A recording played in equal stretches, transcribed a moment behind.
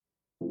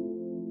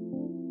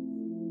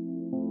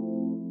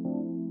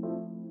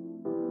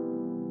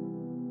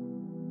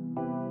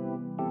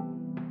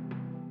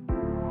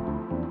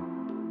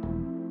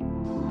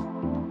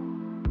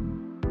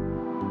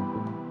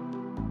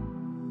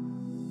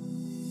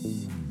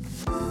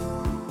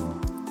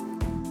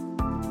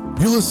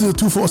You listen to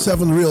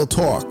 247 Real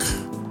Talk.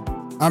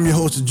 I'm your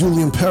host,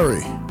 Julian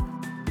Perry,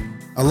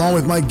 along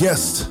with my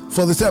guest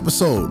for this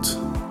episode,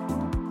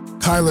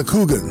 Kyla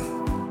Coogan.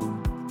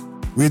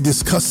 We're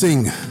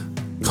discussing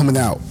coming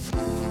out.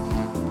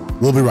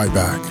 We'll be right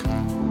back.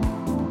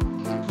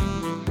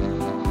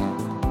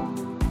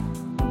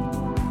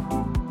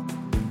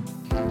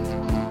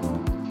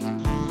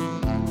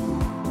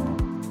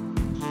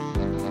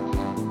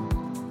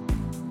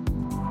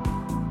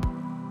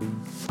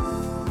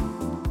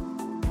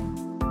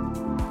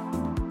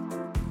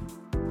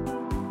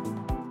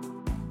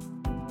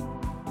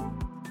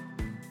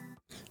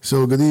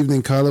 So good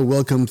evening, Kyla.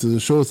 Welcome to the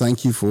show.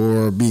 Thank you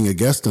for being a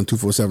guest on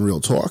 247 Real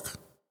Talk.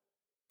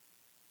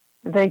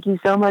 Thank you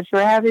so much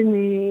for having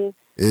me.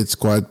 It's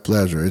quite a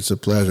pleasure. It's a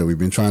pleasure. We've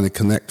been trying to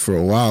connect for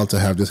a while to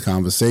have this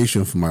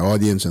conversation for my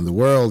audience and the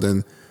world,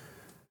 and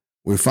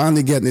we're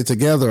finally getting it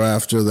together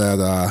after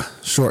that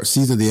short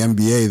season of the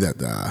NBA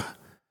that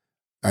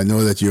I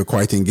know that you're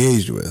quite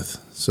engaged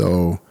with.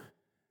 So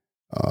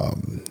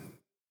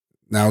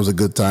now is a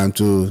good time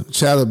to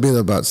chat a bit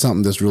about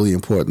something that's really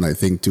important, I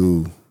think,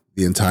 to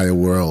the entire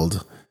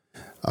world.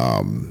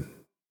 And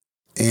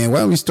why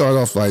don't we start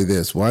off like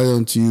this? Why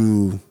don't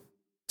you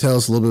tell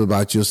us a little bit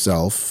about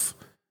yourself,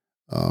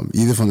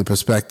 either from the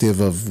perspective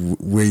of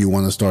where you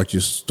want to start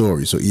your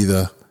story. So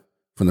either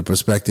from the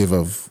perspective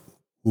of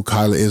who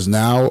Kyla is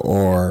now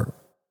or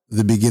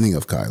the beginning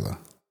of Kyla.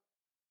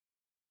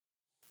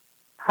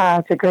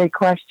 That's a great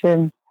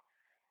question.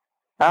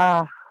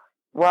 Well,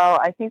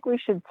 I think we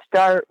should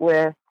start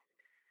with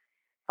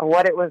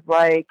what it was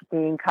like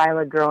being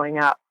Kyla growing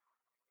up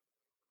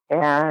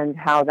and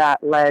how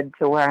that led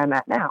to where I'm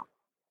at now.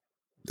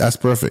 That's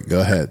perfect. Go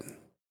ahead.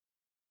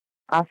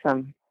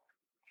 Awesome.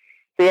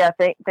 So yeah,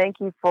 thank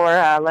you for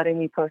letting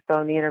me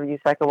postpone the interview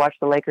so I could watch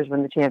the Lakers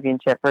win the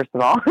championship, first of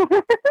all.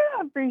 I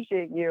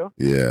appreciate you.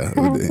 Yeah,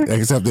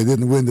 except they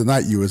didn't win the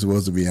night you were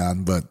supposed to be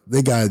on, but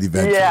they got it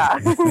eventually.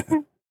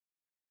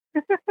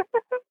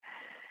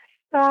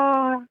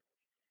 Yeah.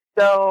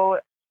 So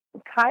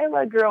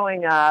Kyla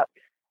growing up,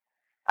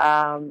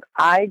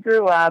 I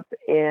grew up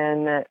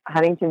in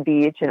Huntington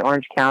Beach in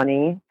Orange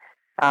County.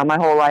 My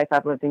whole life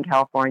I've lived in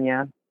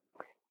California.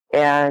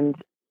 And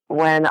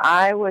when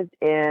I was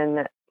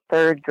in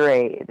third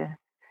grade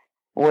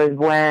was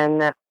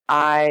when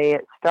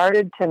I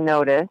started to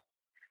notice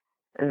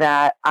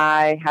that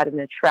I had an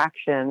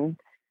attraction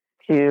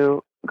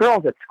to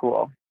girls at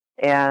school.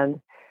 And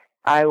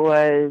I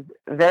was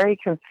very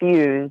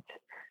confused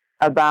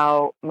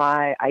about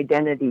my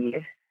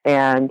identity.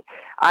 And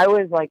I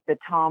was like the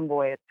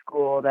tomboy at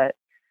school that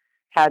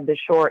had the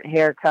short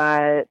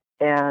haircut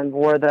and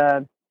wore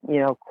the,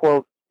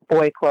 quote,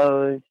 boy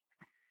clothes.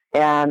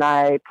 And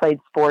I played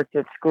sports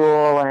at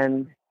school.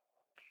 And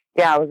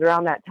yeah, it was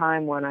around that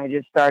time when I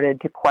just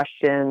started to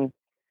question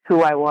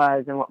who I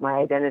was and what my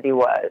identity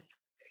was.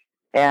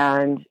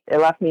 And it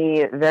left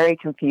me very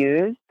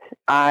confused.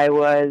 I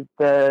was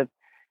the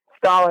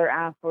scholar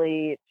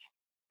athlete.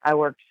 I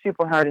worked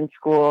super hard in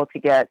school to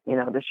get,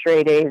 the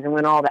straight A's and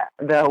win all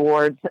the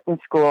awards in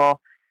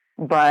school.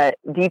 But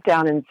deep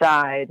down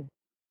inside,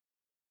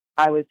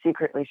 I was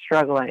secretly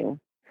struggling.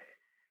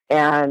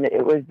 And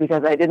it was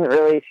because I didn't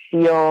really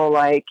feel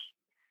like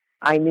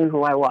I knew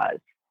who I was.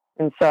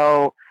 And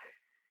so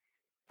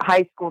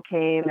high school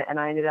came and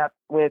I ended up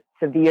with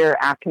severe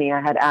acne.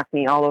 I had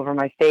acne all over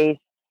my face,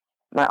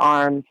 my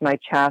arms, my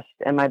chest,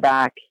 and my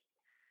back.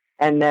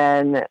 And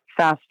then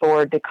fast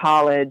forward to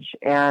college,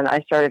 and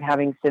I started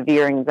having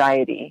severe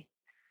anxiety.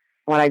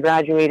 When I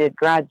graduated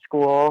grad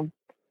school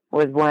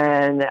was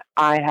when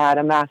I had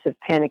a massive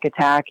panic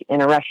attack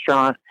in a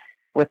restaurant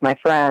with my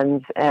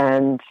friends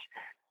and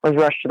was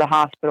rushed to the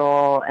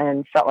hospital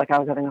and felt like I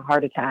was having a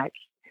heart attack.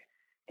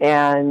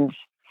 And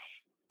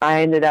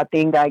I ended up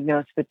being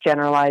diagnosed with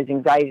generalized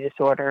anxiety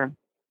disorder.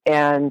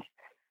 And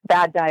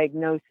that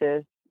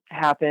diagnosis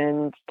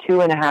happened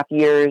 2.5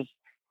 years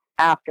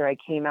after I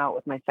came out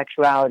with my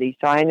sexuality.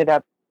 So I ended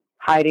up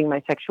hiding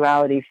my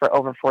sexuality for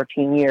over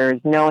 14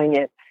 years, knowing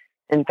it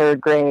in third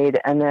grade,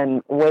 and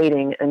then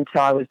waiting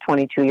until I was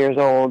 22 years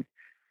old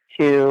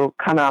to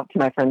come out to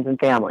my friends and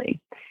family.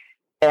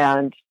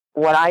 And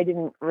what I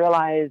didn't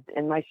realize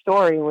in my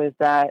story was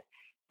that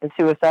the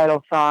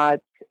suicidal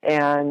thoughts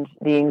and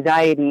the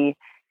anxiety,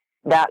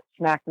 that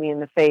smacked me in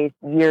the face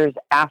years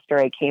after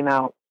I came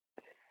out.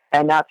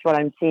 And that's what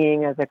I'm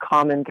seeing as a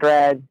common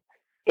thread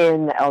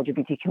in the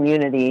LGBT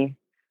community,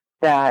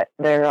 that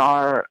there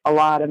are a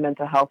lot of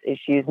mental health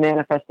issues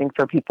manifesting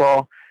for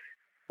people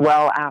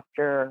well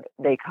after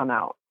they come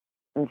out.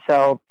 And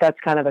so that's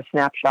kind of a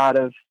snapshot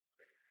of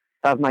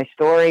my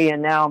story.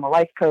 And now I'm a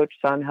life coach,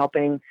 so I'm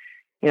helping,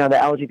 the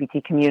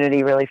LGBT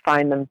community really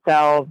find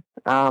themselves.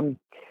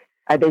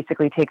 I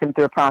basically take them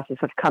through a process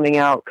of coming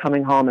out,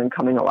 coming home, and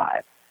coming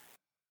alive.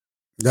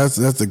 That's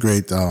a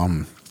great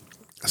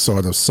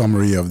sort of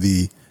summary of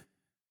the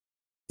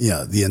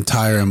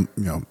entire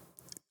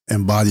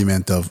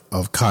embodiment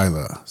of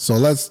Kyla. So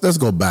let's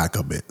go back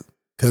a bit,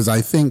 because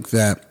I think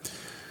that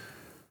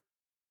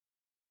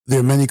there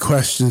are many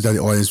questions that the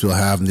audience will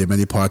have, and there are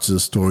many parts of the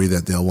story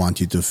that they'll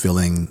want you to fill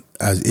in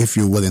as if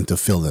you're willing to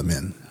fill them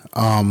in.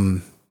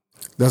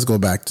 Let's go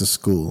back to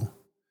school.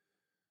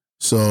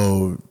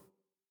 So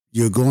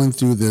you're going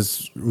through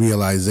this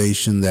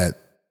realization that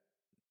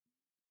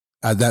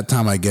at that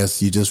time, I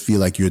guess you just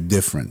feel like you're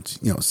different.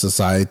 You know,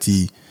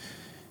 society,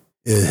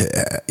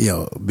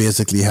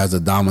 basically has a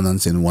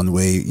dominance in one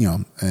way,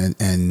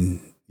 and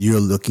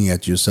you're looking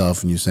at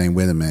yourself and you're saying,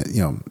 wait a minute,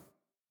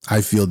 I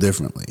feel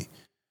differently.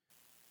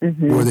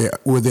 Mm-hmm.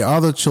 Were there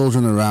other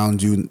children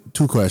around you?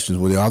 Two questions.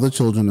 Were there other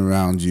children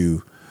around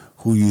you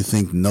who you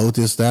think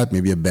noticed that,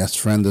 maybe a best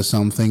friend or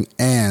something?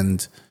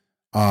 And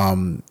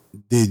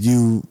did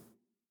you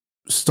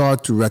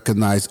start to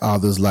recognize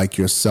others like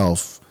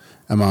yourself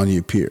among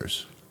your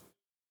peers?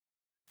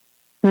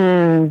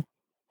 Well,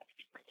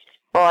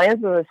 I'll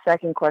answer the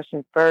second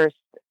question first.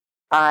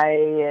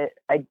 I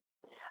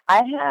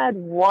had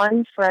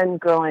one friend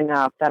growing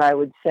up that I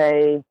would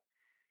say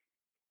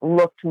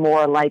looked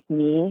more like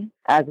me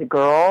as a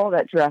girl,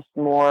 that dressed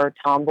more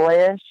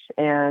tomboyish,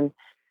 and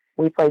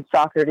we played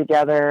soccer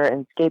together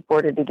and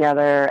skateboarded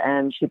together,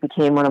 and she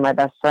became one of my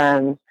best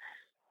friends.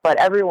 But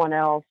everyone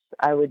else,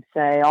 I would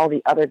say, all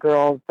the other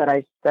girls that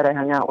I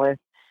hung out with,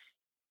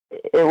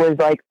 it was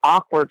like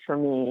awkward for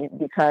me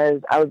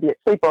because I would be at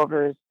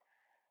sleepovers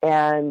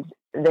and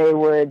they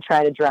would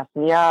try to dress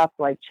me up,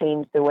 like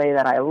change the way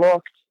that I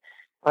looked,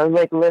 or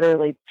like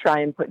literally try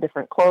and put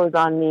different clothes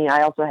on me.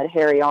 I also had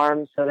hairy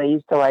arms, so they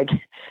used to like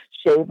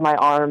shave my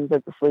arms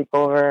at the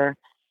sleepover.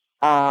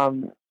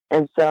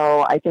 And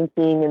so I think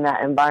being in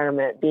that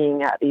environment,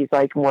 being at these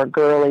like more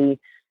girly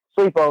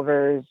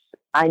sleepovers,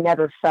 I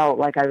never felt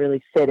like I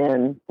really fit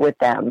in with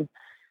them.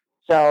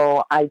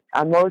 So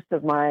most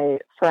of my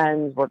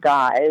friends were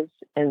guys,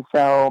 and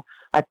so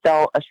I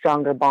felt a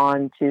stronger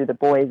bond to the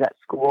boys at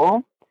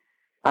school,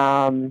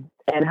 and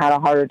had a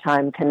harder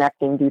time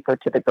connecting deeper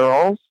to the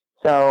girls.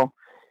 So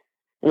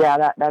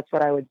yeah, that's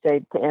what I would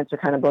say to answer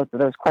kind of both of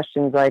those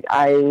questions. Like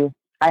I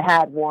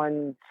had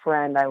one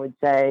friend, I would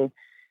say,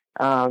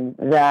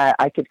 that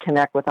I could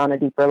connect with on a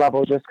deeper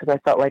level just because I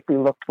felt like we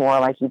looked more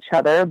like each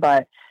other.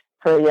 But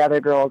for the other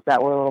girls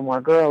that were a little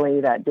more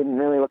girly, that didn't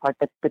really look like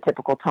the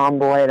typical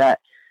tomboy that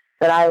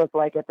I looked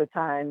like at the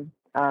time,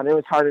 it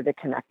was harder to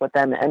connect with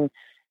them. And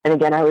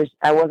again,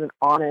 I wasn't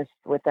honest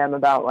with them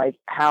about like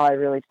how I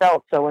really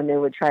felt. So when they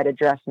would try to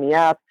dress me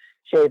up,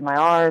 shave my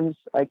arms,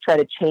 like try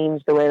to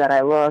change the way that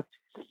I looked,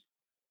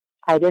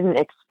 I didn't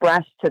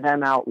express to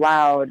them out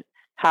loud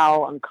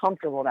how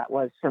uncomfortable that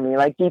was for me.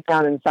 Like deep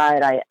down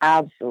inside, I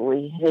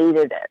absolutely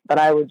hated it, but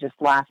I would just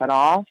laugh it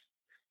off.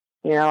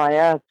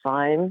 Yeah, it's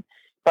fine.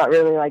 But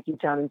really, like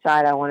deep down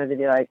inside, I wanted to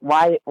be like,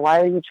 why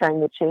are you trying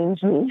to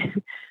change me?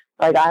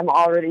 Like I'm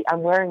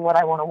wearing what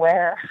I want to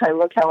wear. I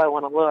look how I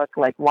want to look.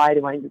 Like, why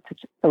do I need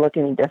to look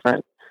any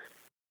different?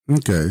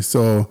 Okay.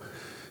 So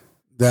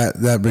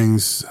that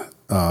brings,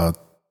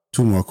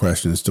 two more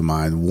questions to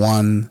mind.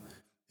 One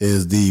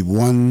is the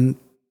one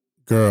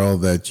girl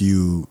that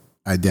you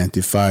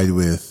identified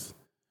with,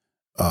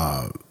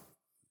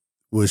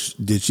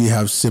 did she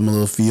have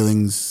similar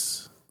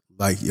feelings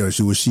like, or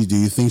do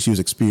you think she was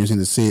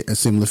experiencing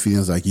similar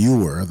feelings like you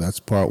were? That's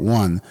part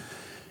one.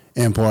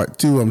 And part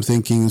two, I'm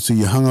thinking, so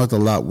you hung out a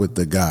lot with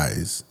the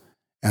guys,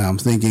 and I'm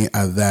thinking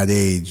at that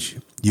age,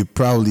 you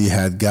probably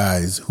had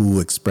guys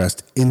who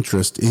expressed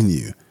interest in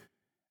you.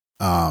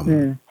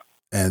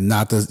 And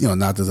not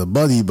as a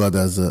buddy, but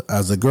as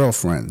a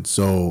girlfriend.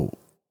 So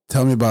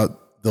tell me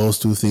about those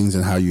two things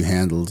and how you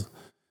handled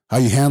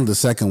the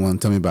second one.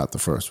 Tell me about the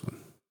first one.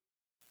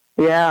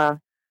 Yeah,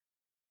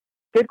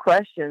 good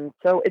question.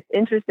 So it's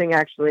interesting,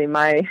 actually.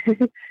 My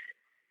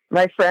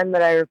my friend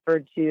that I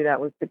referred to, that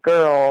was the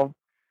girl.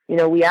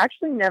 We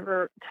actually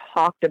never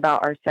talked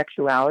about our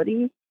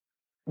sexuality,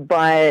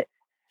 but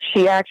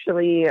she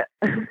actually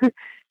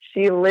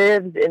she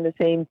lives in the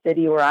same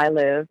city where I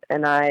live,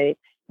 and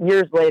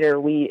years later,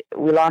 we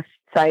lost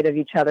sight of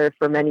each other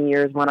for many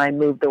years when I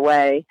moved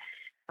away.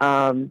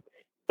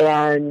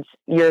 And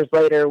years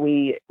later,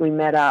 we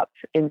met up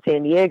in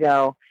San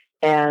Diego,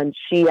 and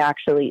she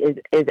actually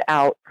is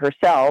out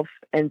herself.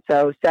 And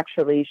so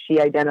sexually,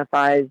 she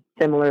identifies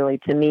similarly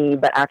to me,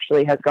 but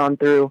actually has gone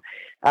through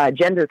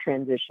gender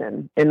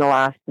transition in the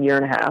last year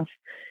and a half.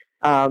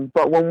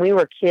 But when we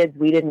were kids,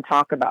 we didn't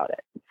talk about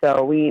it.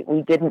 So we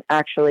didn't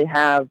actually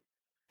have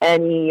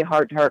any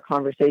heart-to-heart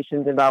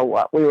conversations about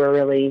what we were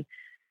really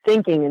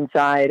thinking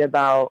inside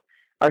about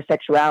our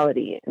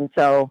sexuality. And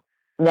so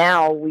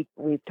now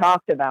we've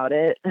talked about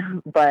it,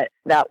 but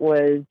that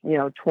was,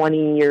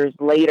 20 years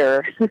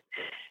later.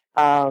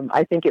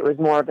 I think it was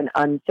more of an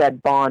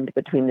unsaid bond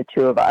between the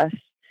two of us.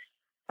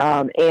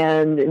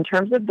 And in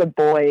terms of the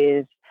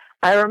boys,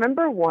 I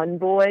remember one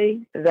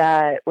boy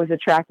that was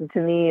attracted to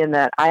me and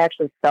that I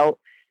actually felt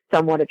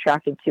somewhat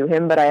attracted to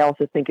him, but I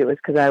also think it was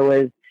because I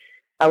was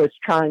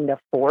trying to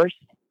force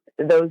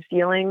those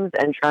feelings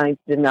and trying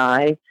to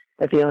deny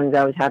the feelings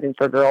I was having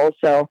for girls.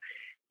 So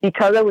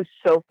because I was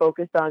so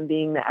focused on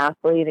being the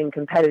athlete and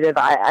competitive,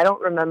 I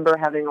don't remember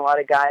having a lot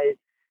of guys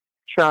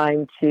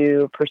trying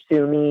to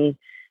pursue me.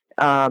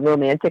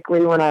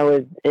 romantically when I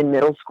was in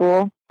middle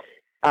school.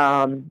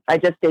 I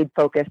just stayed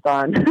focused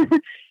on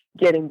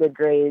getting good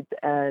grades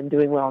and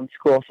doing well in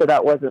school, so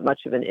that wasn't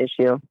much of an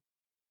issue.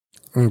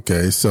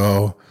 Okay,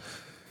 so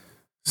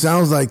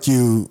sounds like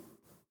you,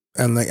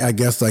 and like I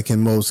guess like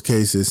in most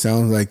cases,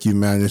 sounds like you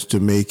managed to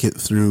make it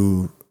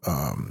through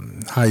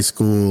high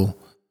school,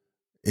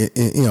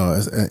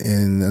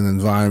 in an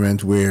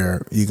environment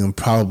where you can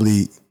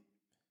probably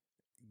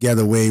get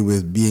away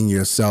with being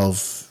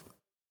yourself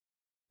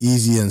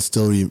easy and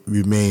still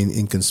remain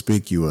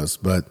inconspicuous.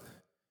 But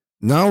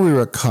now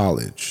we're at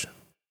college.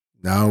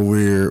 Now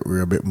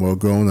we're a bit more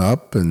grown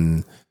up,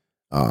 and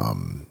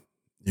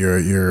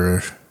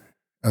you're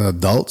an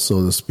adult,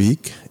 so to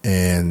speak,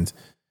 and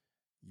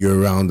you're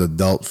around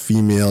adult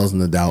females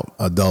and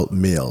adult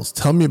males.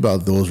 Tell me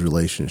about those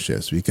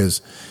relationships,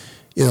 because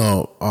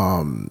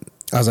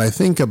as I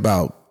think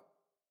about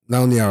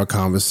not only our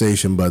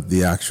conversation but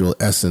the actual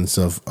essence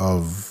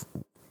of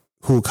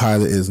who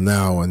Kyla is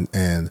now,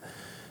 and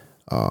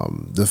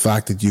the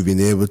fact that you've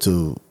been able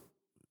to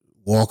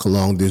walk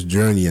along this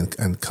journey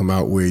and come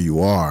out where you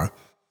are,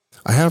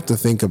 I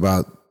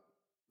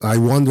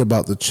wonder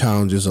about the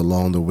challenges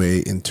along the way,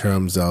 in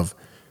terms of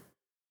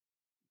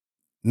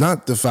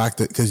not the fact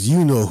that, because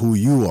you know who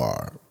you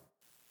are,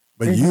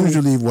 but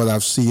usually what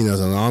I've seen as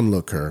an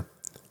onlooker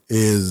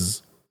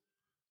is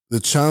the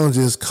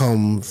challenges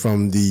come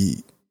from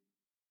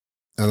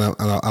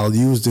I'll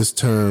use this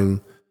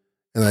term,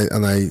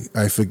 and I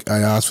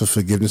ask for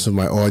forgiveness of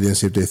my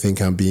audience if they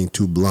think I'm being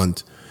too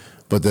blunt,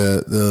 but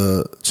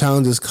the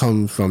challenges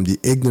come from the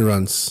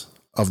ignorance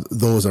of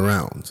those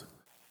around.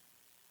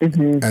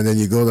 And then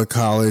you go to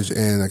college,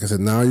 and like I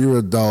said, now you're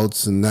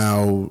adults, and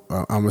now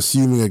I'm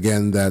assuming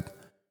again that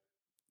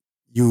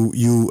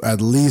you at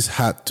least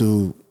had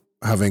to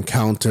have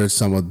encountered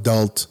some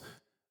adult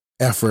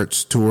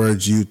efforts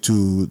towards you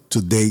to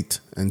date,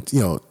 and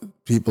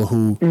people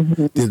who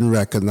didn't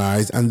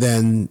recognize. And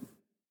then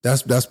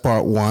that's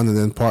part one, and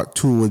then part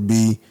two would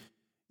be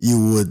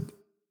you would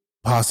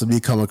possibly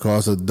come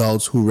across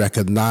adults who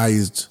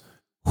recognized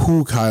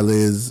who Kyla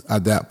is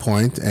at that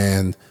point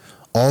and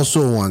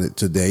also wanted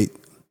to date.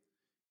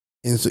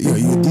 And so,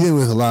 you're dealing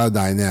with a lot of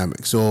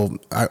dynamics. So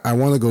I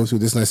want to go through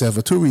this, and I said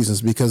for two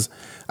reasons, because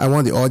I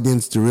want the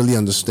audience to really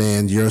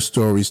understand your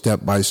story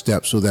step by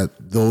step, so that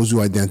those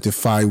who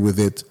identify with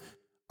it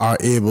are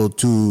able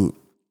to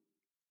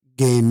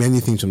gain many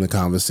things from the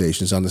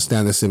conversations,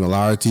 understand the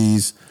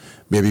similarities,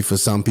 maybe for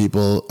some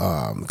people,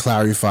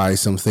 clarify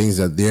some things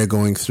that they're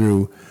going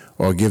through,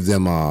 or give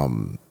them a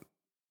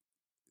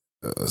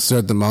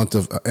certain amount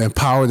of,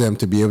 empower them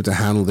to be able to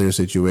handle their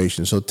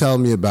situation. So tell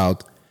me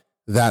about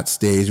that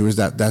stage. Was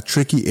that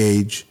tricky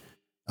age?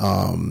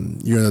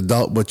 You're an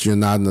adult, but you're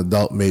not an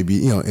adult,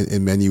 maybe,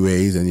 in many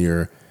ways. And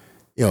your,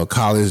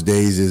 college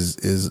days is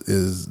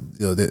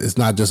it's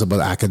not just about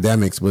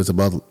academics, but it's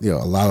about, a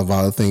lot of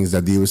other things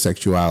that deal with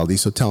sexuality.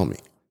 So tell me.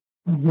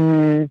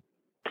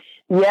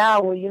 Yeah,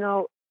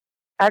 well,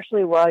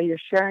 actually, while you're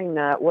sharing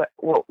that, what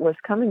was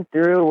coming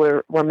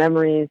through were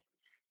memories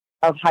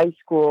of high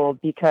school,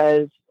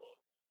 because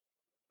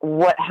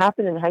what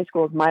happened in high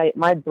school is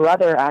my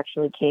brother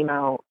actually came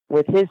out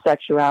with his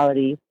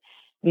sexuality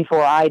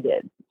before I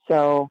did.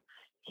 So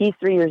he's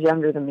 3 years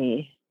younger than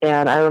me.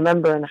 And I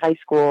remember in high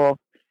school,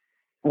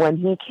 when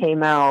he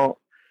came out,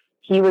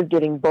 he was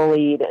getting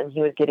bullied and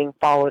he was getting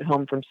followed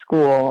home from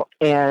school.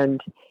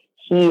 And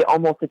he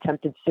almost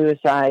attempted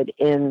suicide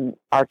in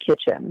our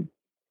kitchen.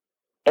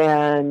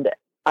 And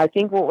I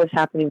think what was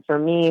happening for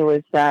me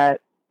was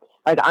that,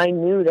 like, I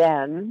knew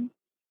then,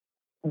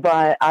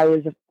 but I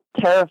was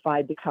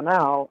terrified to come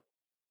out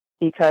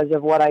because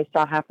of what I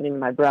saw happening to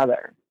my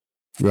brother.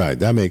 Right,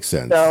 that makes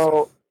sense.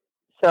 So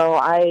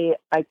I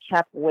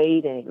kept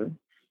waiting,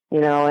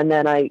 and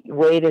then I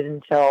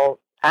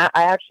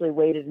actually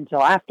waited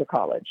until after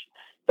college.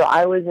 So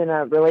I was in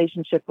a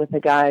relationship with a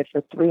guy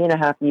for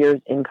 3.5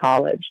 years in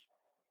college,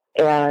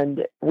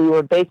 and we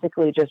were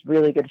basically just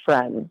really good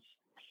friends.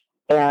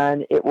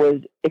 And it was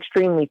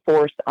extremely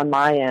forced on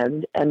my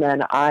end. And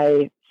then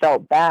I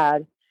felt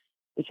bad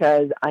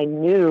because I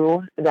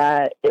knew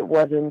that it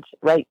wasn't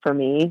right for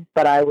me,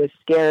 but I was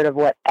scared of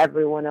what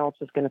everyone else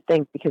was going to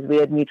think because we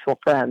had mutual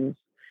friends.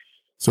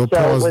 So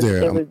pause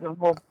there.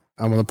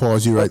 I'm going to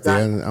pause you right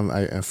there, and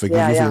I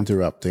forgive you for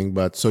interrupting.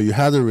 But so you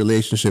had a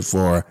relationship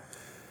for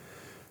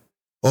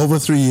over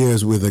 3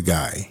 years with a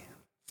guy,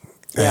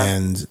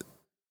 and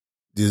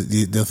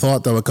the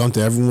thought that would come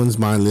to everyone's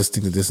mind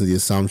listening to this, and the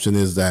assumption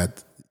is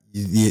that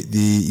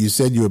you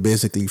said you were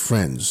basically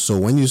friends. So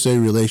when you say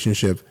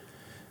relationship,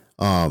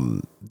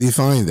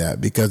 define that,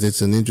 because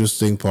it's an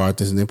interesting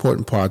part. It's an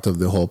important part of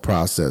the whole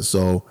process.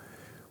 So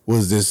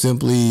was this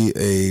simply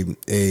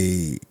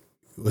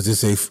was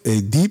this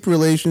a deep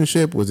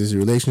relationship? Was this a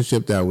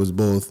relationship that was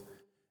both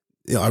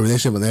a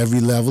relationship on every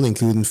level,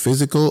 including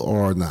physical,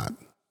 or not?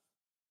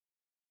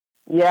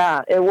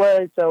 Yeah, it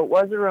was. So it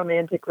was a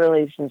romantic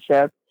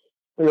relationship.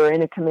 We were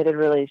in a committed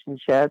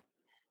relationship,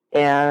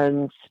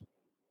 and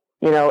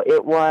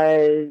it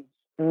was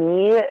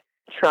me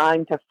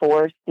trying to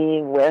force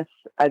being with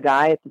a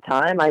guy at the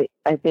time. I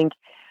think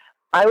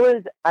I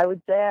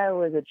would say I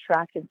was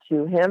attracted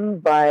to him,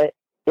 but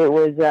it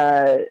was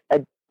a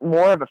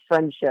more of a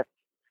friendship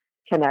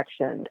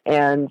connection.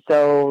 And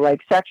so like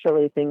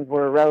sexually things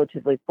were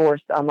relatively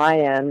forced on my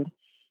end,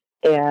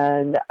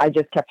 and I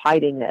just kept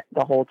hiding it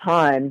the whole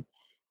time.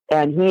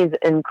 And he's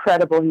an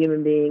incredible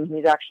human being.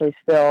 He's actually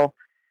still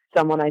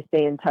someone I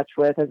stay in touch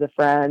with as a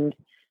friend.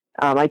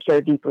 I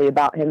care deeply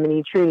about him, and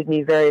he treated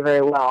me very,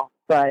 very well.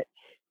 But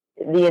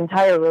the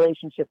entire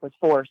relationship was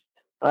forced.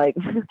 Like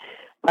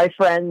my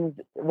friends,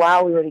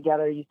 while we were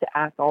together, used to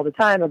ask all the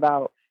time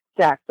about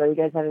sex. Are you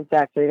guys having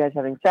sex? Are you guys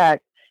having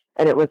sex?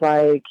 And it was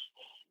like,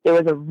 it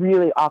was a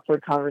really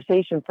awkward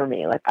conversation for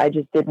me. Like I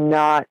just did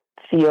not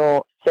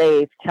feel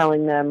safe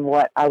telling them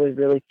what I was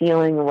really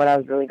feeling and what I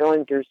was really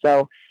going through.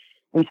 So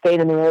we stayed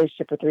in the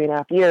relationship for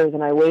 3.5 years,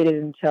 and I waited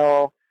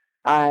until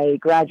I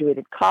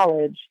graduated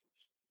college,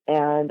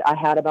 and I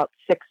had about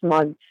 6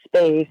 months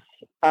space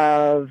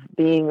of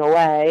being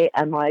away.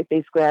 And like,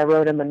 basically I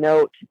wrote him a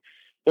note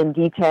in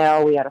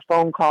detail. We had a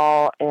phone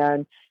call,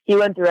 and he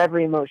went through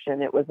every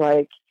emotion. It was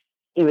like,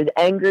 he was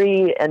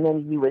angry, and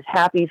then he was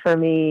happy for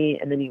me,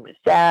 and then he was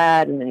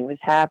sad, and then he was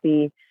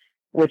happy,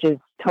 which is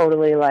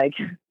totally like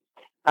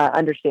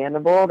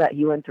understandable that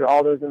he went through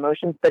all those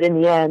emotions. But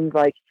in the end,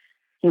 like,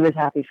 he was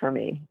happy for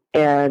me.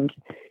 And,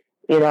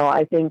 you know,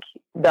 I think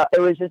that it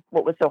was just,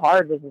 what was so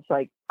hard was it's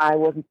like, I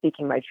wasn't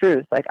speaking my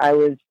truth. Like I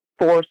was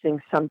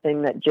forcing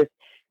something that just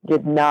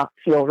did not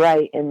feel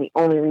right. And the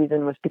only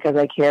reason was because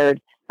I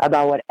cared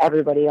about what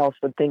everybody else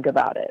would think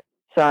about it.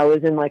 So I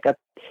was in like a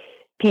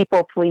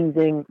people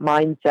pleasing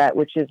mindset,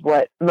 which is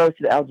what most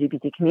of the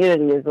LGBT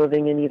community is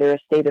living in, either a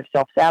state of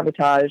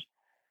self-sabotage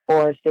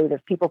or a state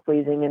of people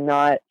pleasing and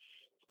not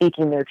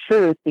speaking their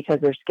truth because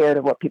they're scared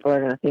of what people are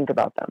going to think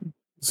about them.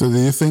 So do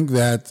you think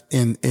that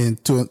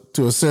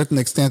to a certain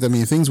extent, I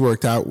mean, things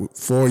worked out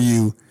for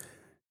you,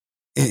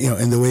 you know,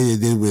 in the way they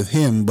did with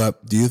him,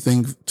 but do you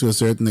think to a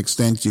certain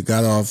extent you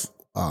got off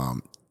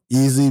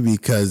easy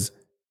because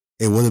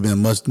it would have been a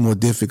much more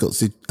difficult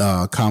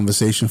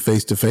conversation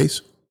face to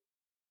face?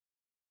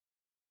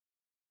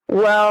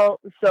 Well,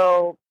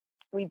 so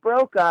we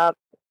broke up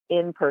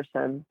in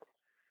person,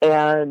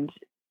 and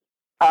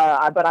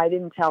but I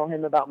didn't tell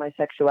him about my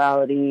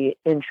sexuality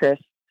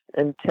interests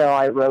until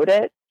I wrote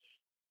it.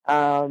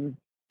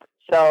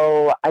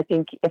 So I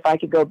think if I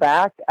could go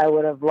back, I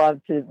would have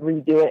loved to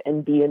redo it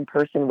and be in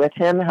person with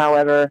him.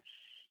 However,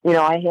 you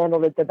know, I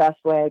handled it the best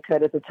way I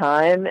could at the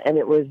time, and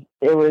it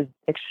was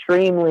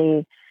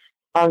extremely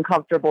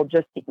uncomfortable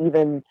just to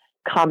even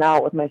come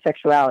out with my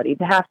sexuality,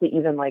 to have to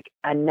even like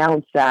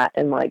announce that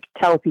and like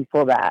tell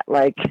people that.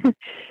 Like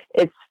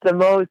it's the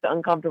most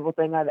uncomfortable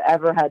thing I've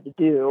ever had to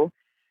do.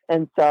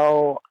 And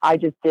so I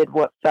just did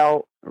what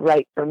felt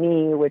right for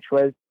me, which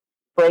was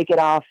break it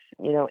off,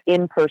 you know,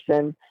 in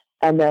person,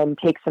 and then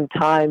take some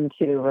time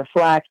to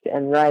reflect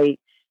and write.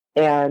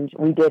 And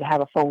we did have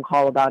a phone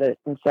call about it.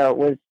 And so it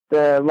was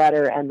the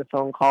letter and the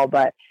phone call.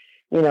 But,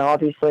 you know,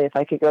 obviously if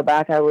I could go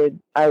back, I would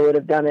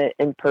have done it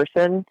in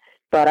person,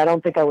 but I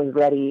don't think I was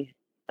ready.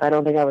 I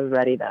don't think I was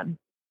ready then.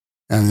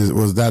 And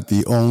was that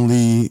the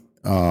only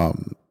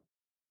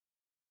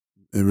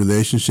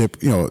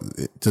relationship, you know,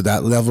 to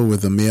that level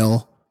with a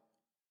male,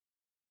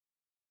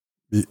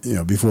 you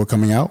know, before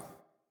coming out?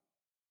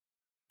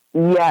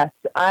 Yes,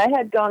 I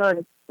had gone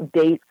on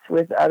dates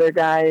with other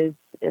guys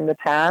in the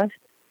past,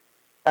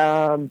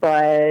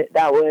 but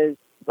that was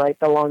like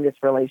the longest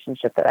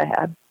relationship that I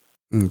had.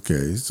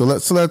 Okay, so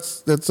let's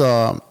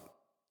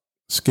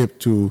skip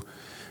to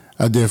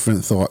a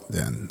different thought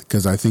then,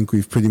 because I think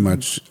we've pretty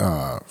much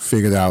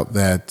figured out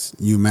that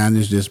you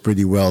managed this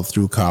pretty well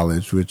through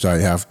college, which I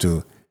have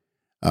to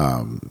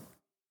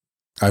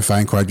I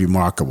find quite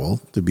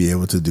remarkable to be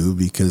able to do,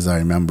 because I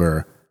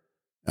remember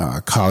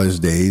college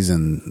days,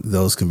 and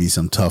those can be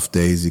some tough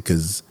days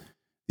because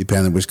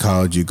depending on which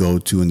college you go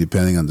to and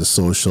depending on the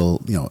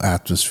social, you know,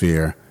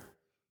 atmosphere,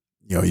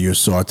 you know, you're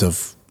sort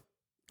of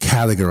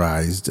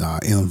categorized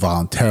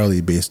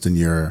involuntarily based on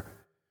your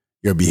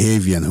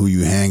behavior and who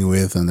you hang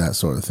with and that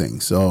sort of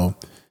thing. So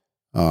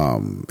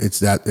it's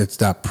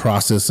that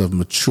process of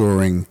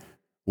maturing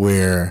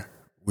where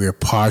we're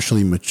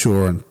partially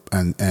mature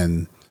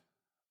and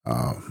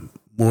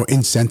more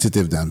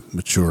insensitive than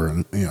mature,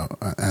 and you know,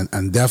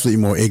 and definitely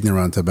more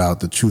ignorant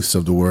about the truths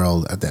of the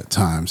world at that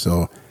time.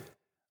 So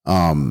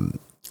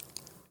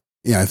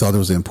yeah, I thought it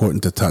was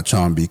important to touch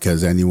on,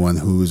 because anyone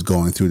who's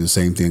going through the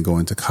same thing,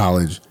 going to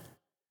college,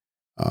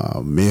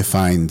 may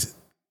find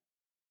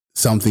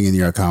something in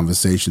your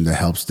conversation that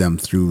helps them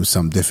through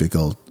some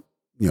difficult,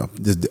 you know,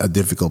 a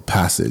difficult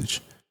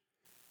passage.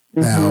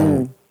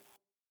 Mm-hmm.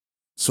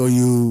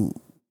 Now,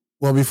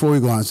 well, before we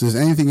go on, so is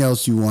there anything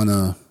else you want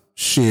to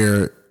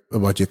share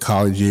about your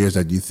college years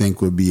that you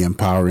think would be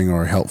empowering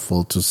or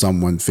helpful to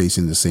someone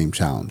facing the same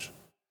challenge?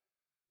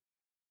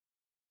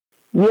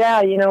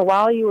 Yeah, you know,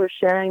 while you were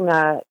sharing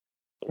that,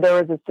 there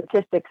was a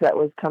statistic that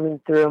was coming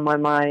through in my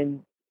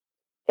mind,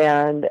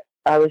 and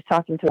I was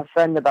talking to a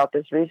friend about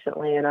this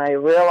recently, and I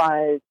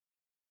realized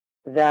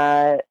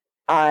that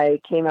I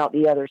came out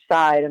the other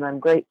side, and I'm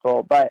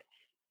grateful. But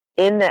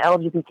in the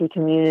LGBT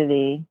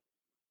community,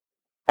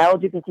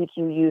 LGBTQ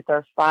youth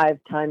are 5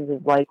 times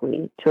as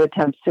likely to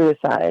attempt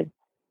suicide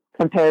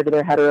compared to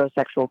their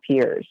heterosexual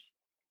peers.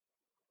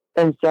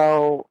 And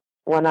so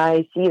when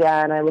I see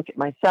that and I look at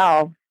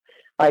myself,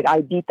 like,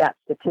 I beat that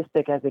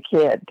statistic as a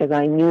kid because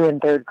I knew in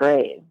 3rd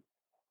grade.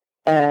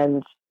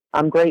 And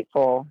I'm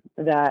grateful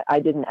that I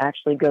didn't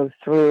actually go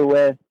through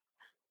with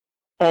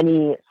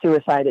any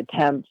suicide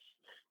attempts.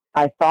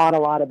 I thought a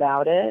lot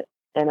about it,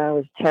 and I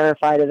was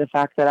terrified of the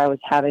fact that I was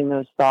having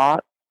those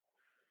thoughts.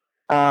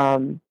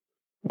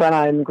 But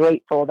I'm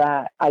grateful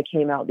that I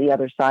came out the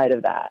other side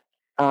of that.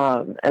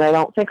 And I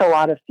don't think a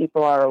lot of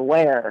people are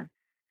aware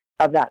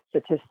of that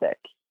statistic.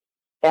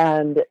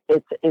 And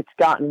it's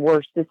gotten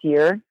worse this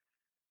year.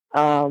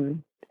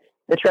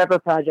 The Trevor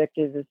Project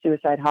is a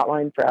suicide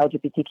hotline for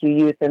LGBTQ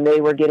youth, and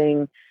they were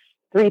getting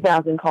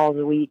 3,000 calls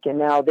a week. And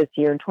now this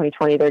year in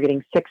 2020, they're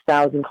getting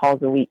 6,000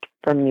 calls a week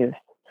from youth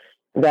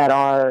that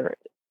are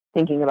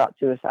thinking about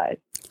suicide.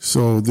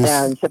 So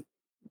this,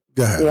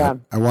 go ahead. Yeah.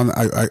 I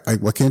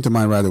what came to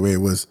mind right away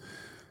was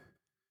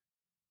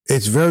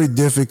it's very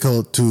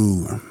difficult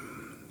to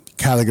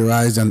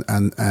categorize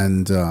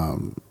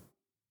and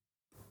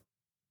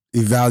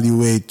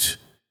evaluate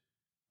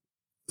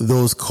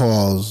those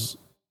calls,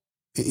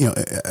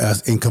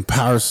 as in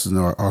comparison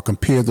or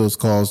compare those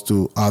calls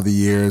to other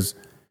years,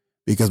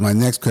 because my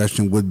next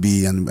question would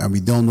be, and we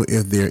don't know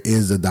if there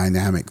is a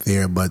dynamic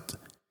there, but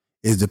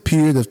is the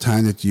period of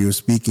time that you're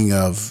speaking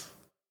of,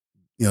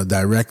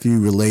 directly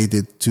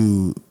related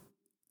to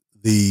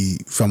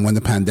from when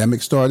the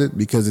pandemic started?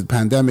 Because the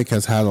pandemic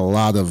has had a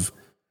lot of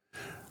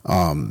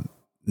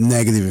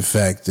negative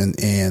effect,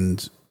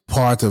 and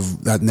part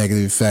of that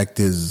negative effect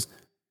is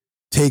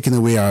taking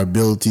away our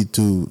ability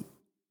to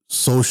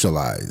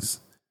socialize.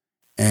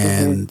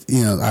 And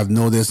I've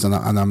noticed, and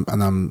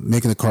I'm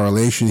making a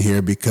correlation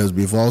here because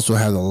we've also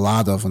had a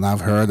lot of, and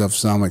I've heard of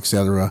some,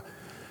 etc.,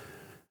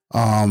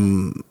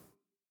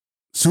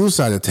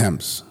 suicide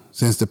attempts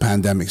since the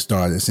pandemic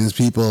started, since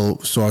people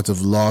sort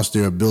of lost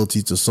their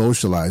ability to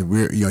socialize.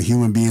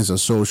 Human beings are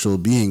social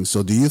beings.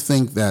 So do you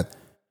think that,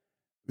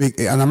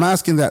 and I'm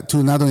asking that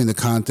too, not only in the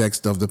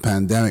context of the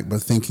pandemic,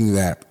 but thinking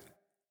that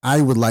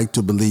I would like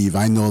to believe,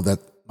 I know that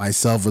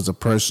myself as a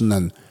person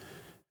and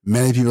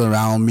many people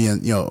around me,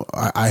 and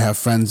I have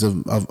friends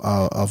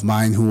of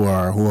mine who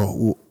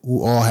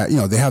all have,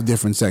 they have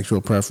different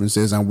sexual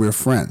preferences, and we're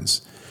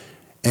friends.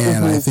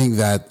 And I think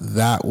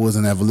that was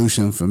an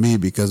evolution for me,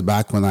 because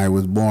back when I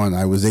was born,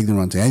 I was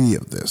ignorant to any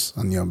of this.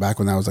 And back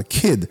when I was a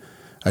kid,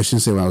 I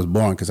shouldn't say when I was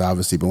born, because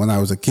obviously, but when I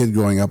was a kid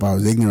growing up, I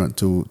was ignorant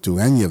to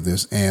any of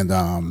this. And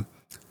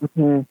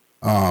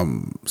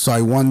so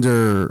I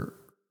wonder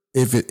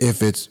if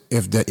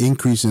the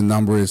increase in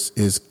numbers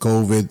is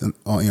COVID,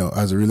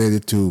 as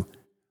related to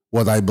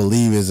what I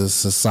believe is a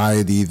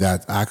society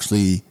that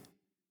actually,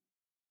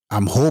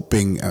 I'm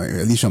hoping,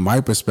 at least from my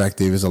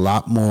perspective, is a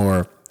lot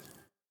more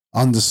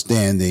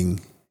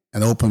understanding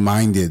and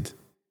open-minded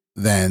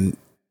than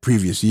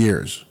previous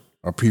years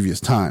or previous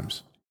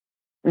times.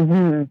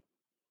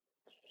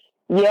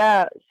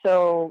 Yeah.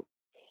 So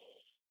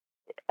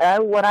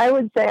what I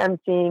would say I'm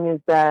seeing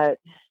is that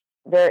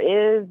there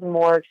is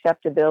more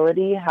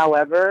acceptability.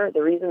 However,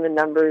 the reason the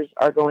numbers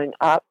are going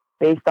up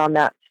based on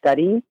that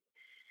study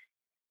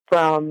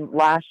from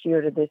last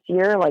year to this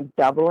year, like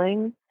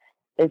doubling,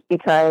 is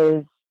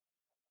because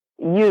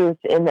youth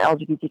in the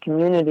LGBT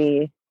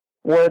community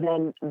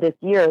this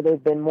year,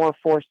 they've been more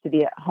forced to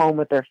be at home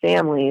with their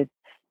families,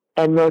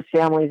 and most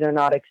families are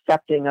not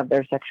accepting of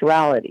their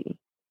sexuality.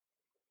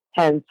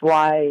 Hence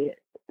why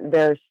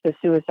the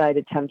suicide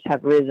attempts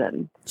have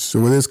risen. So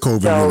it is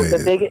COVID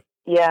related.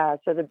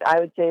 I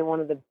would say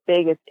one of the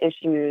biggest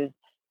issues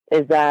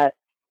is that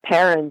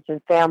parents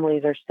and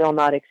families are still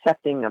not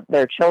accepting of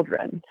their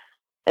children.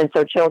 And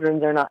so the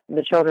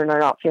children are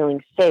not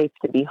feeling safe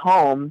to be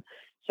home.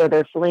 So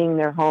they're fleeing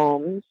their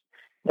homes,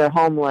 they're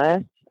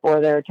homeless, or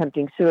they're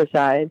attempting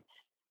suicide.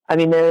 I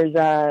mean, there's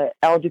a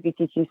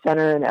LGBTQ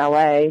center in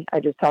LA. I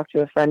just talked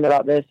to a friend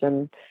about this,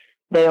 and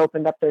they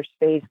opened up their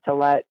space to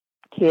let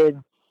kids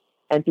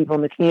and people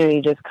in the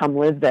community just come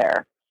live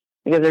there,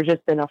 because there's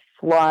just been a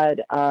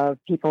flood of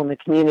people in the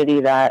community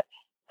that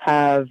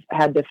have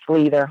had to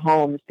flee their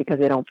homes because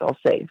they don't feel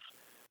safe.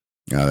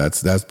 Yeah,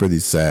 that's pretty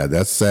sad.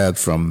 That's sad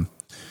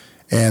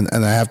and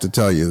I have to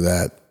tell you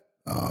that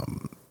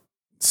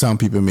some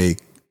people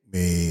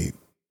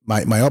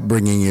my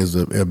upbringing is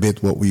a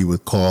bit what we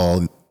would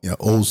call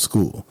old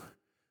school.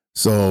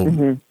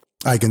 So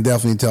I can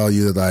definitely tell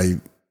you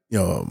that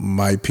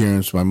my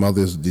parents, my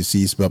mother's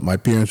deceased, but my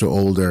parents are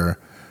older.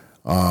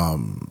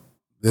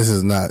 This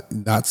is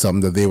not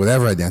something that they would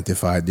ever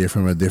identify. They're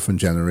from a different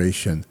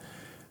generation.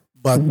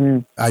 But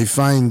I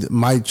find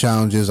my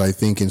challenges, I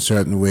think in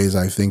certain ways,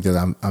 I think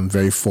that I'm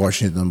very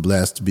fortunate and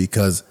blessed,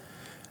 because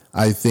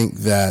I think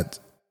that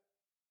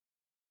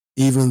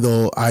even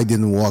though I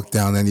didn't walk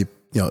down any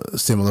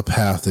similar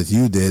path that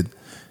you did,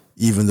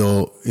 even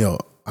though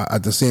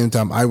at the same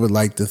time I would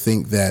like to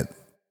think that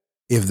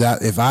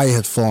if I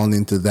had fallen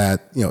into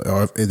that,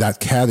 or that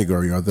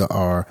category,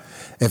 or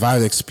if I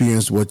had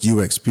experienced what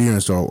you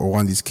experienced, or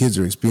one of these kids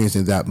are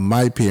experiencing, that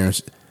my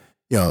parents,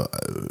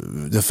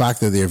 the fact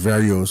that they're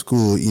very old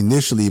school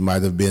initially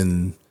might have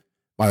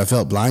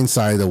felt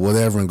blindsided or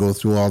whatever, and go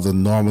through all the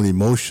normal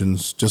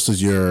emotions just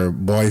as your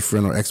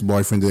boyfriend or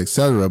ex-boyfriend did,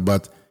 etc.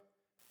 But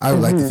I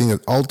would like to think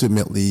that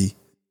ultimately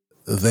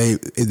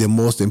the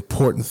most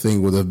important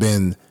thing would have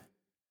been,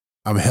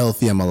 I'm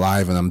healthy, I'm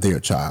alive, and I'm their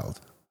child.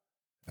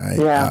 Right?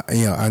 Yeah.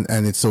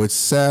 And it's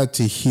sad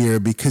to hear,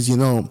 because,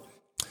 and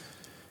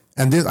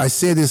this, I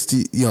say this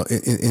to,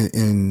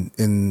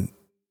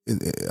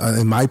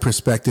 in my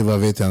perspective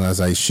of it, and as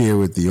I share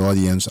with the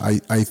audience,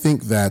 I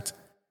think that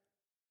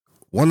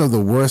one of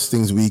the worst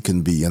things we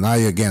can be, and I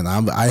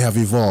have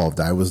evolved.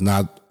 I was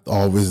not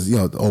always,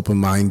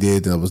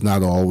 open-minded. I was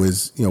not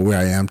always, where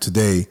I am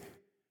today.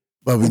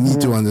 But we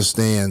need to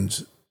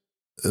understand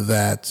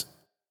that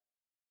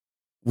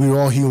we're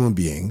all human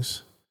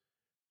beings.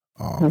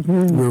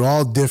 We're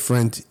all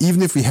different.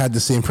 Even if we had the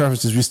same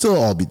preferences, we still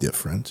all be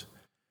different.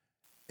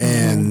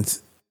 And,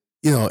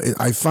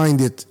 I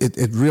find it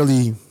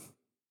really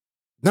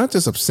not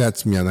just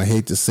upsets me, and I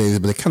hate to say this,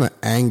 but it kind of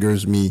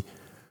angers me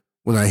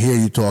when I hear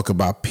you talk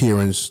about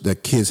parents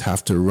that kids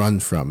have to run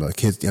from, that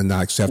kids are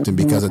not accepting,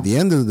 because at the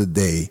end of the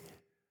day,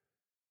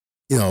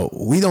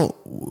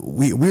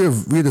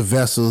 we're the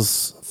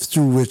vessels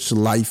through which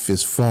life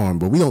is formed,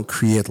 but we don't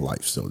create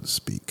life, so to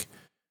speak.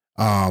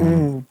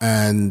 And,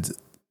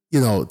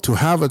 to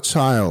have a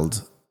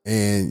child,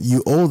 and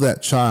you owe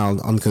that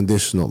child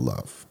unconditional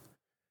love.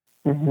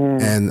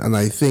 And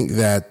I think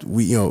that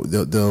we,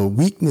 the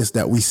weakness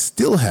that we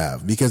still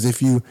have, because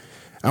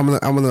I'm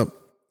gonna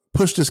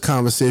push this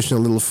conversation a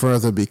little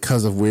further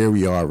because of where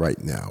we are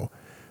right now.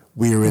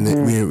 We're in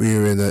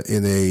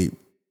a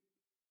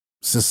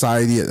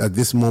society at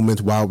this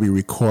moment, while we're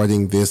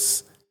recording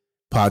this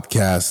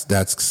podcast,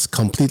 that's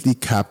completely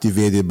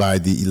captivated by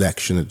the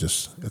election that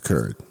just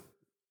occurred.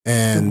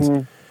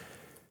 And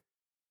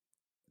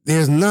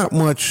there's not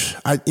much,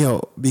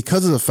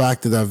 because of the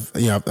fact that I've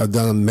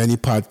done many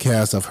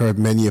podcasts, I've heard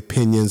many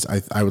opinions.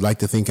 I would like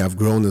to think I've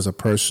grown as a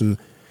person.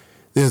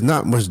 There's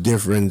not much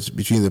difference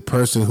between the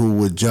person who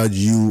would judge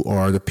you,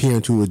 or the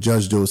parent who would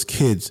judge those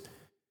kids,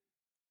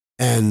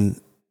 and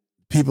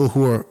people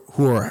who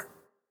are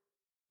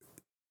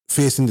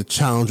facing the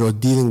challenge or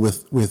dealing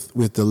with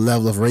the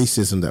level of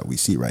racism that we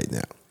see right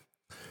now.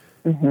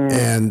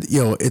 And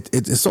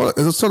it sort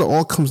of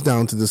all comes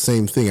down to the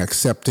same thing: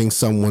 accepting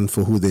someone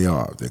for who they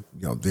are,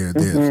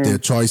 their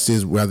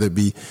choices, whether it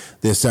be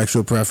their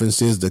sexual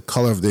preferences, the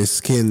color of their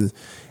skin.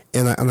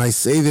 And I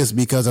say this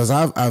because, as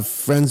I've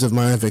friends of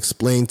mine have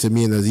explained to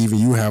me, and as even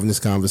you having this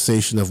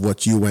conversation of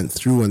what you went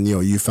through, and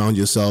you found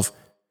yourself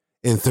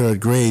in third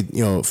grade,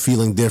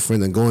 feeling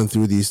different and going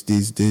through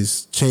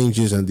these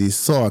changes and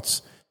these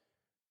thoughts.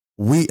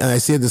 And I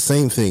say the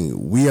same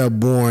thing: we are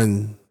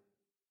born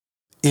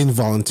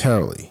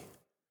involuntarily.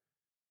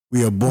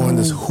 We are born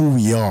as who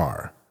we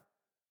are.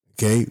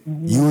 Okay,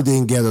 you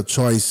didn't get a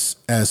choice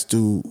as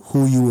to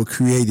who you were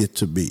created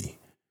to be.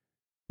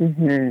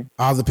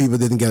 Other people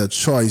didn't get a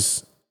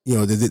choice. They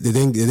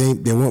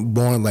weren't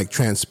born like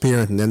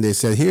transparent, and then they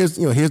said, here's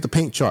the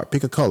paint chart,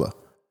 pick a color.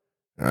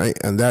 All right.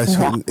 And that's,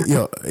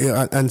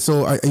 and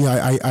so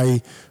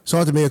I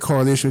started to make a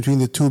correlation between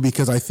the two,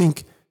 because I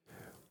think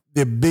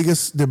the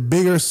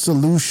bigger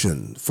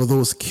solution for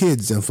those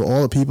kids and for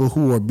all the people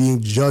who are being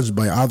judged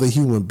by other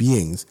human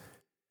beings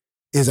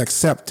is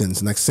acceptance.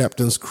 And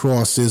acceptance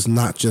crosses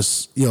not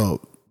just, your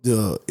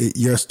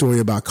story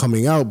about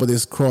coming out, but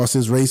it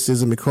crosses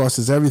racism, it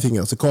crosses everything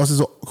else. It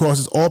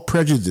crosses all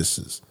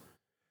prejudices.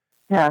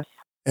 Yes.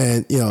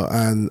 And,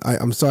 and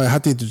I'm sorry, I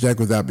had to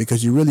interject with that,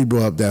 because you really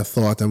brought up that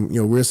thought. And,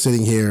 we're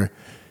sitting here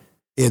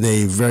in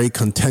a very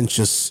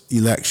contentious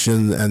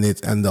election, and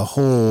the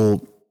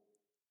whole,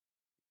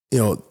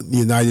 the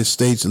United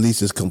States, at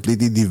least, is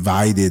completely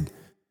divided,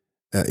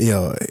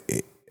 and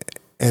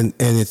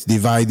it's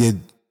divided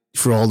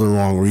for all the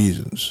wrong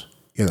reasons,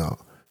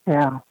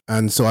 Yeah.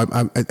 And so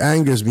it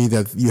angers me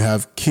that you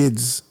have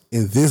kids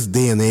in this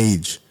day and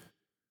age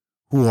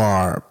who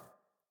are,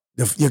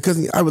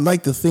 because I would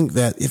like to think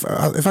that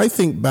if I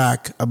think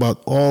back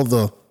about all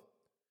the,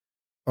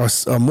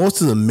 or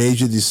most of the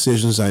major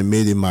decisions I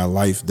made in my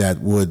life that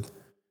would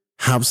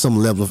have some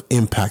level of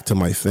impact to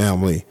my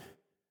family,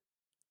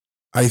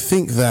 I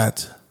think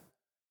that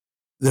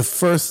the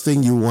first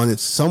thing you wanted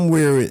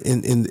somewhere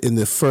in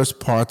the first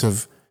part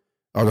of,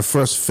 or the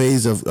first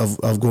phase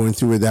of going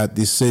through with that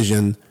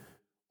decision,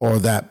 or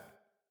that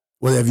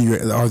whatever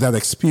or that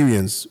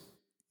experience,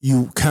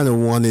 you kind of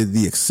wanted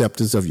the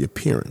acceptance of your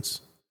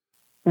parents.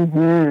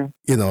 And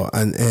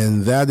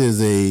that is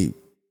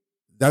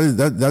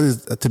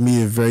to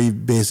me a very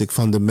basic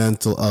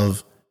fundamental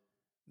of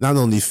not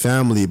only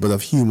family but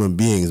of human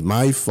beings.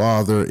 My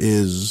father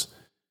is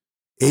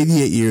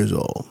 88 years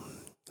old.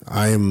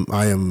 I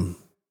am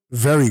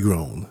very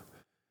grown,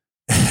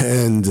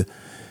 and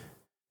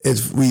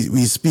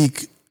we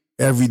speak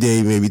every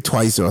day, maybe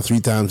twice or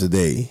three times a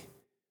day.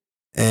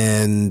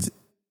 And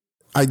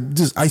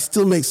I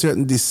still make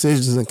certain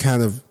decisions and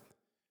kind of,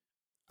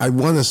 I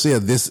want to say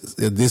at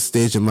this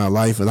stage in my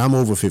life, and I'm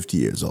over 50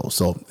 years old.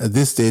 So at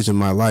this stage in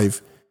my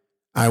life,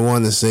 I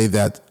want to say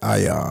that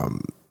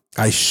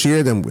I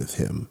share them with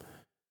him.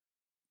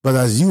 But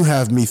as you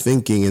have me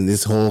thinking in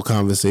this whole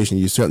conversation,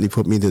 you certainly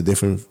put me to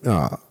different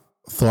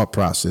thought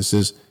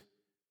processes.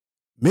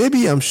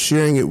 Maybe I'm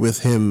sharing it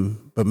with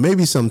him, but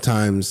maybe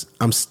sometimes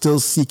I'm still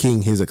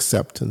seeking his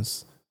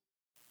acceptance.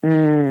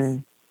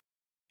 And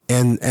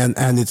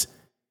it's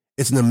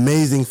an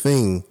amazing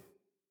thing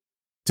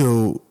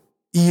to,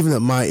 even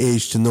at my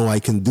age, to know I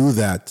can do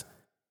that.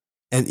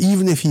 And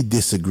even if he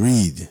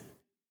disagreed,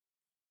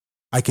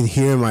 I can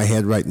hear in my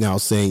head right now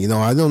saying,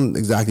 I don't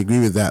exactly agree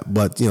with that,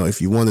 but,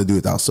 if you want to do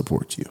it, I'll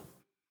support you.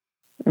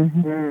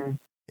 Mm-hmm.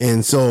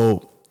 And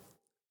so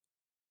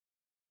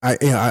I'm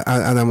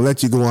going to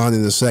let you go on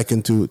in a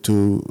second to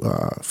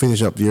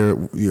finish up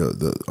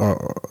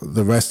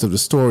the rest of the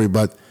story.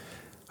 But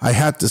I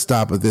had to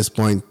stop at this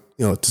point,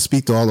 to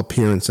speak to all the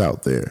parents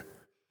out there.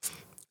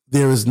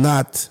 There is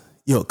not,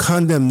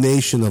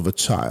 condemnation of a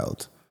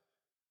child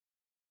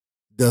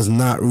does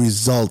not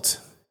result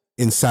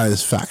in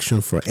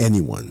satisfaction for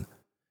anyone.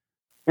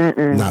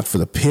 Mm-mm. Not for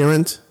the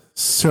parent,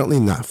 certainly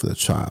not for the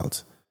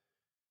child.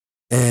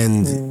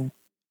 And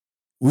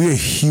we're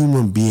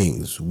human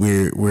beings.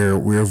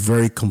 We're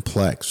very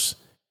complex.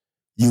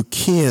 You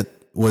can't,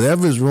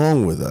 whatever's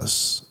wrong with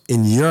us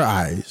in your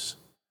eyes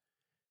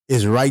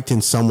is right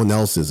in someone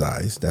else's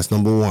eyes. That's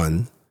number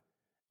one.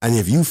 And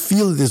if you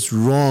feel it's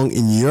wrong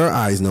in your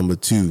eyes, number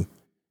two,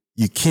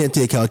 you can't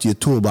take out your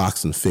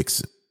toolbox and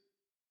fix it.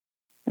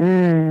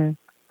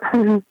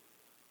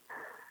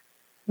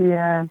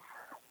 Yes.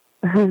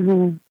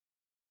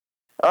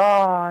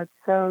 Oh, it's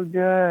so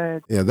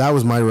good. Yeah, that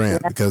was my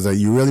rant because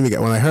you really make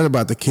it. When I heard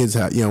about the kids,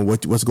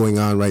 what's going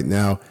on right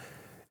now,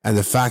 and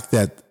the fact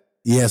that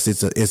yes,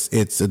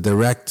 it's a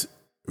direct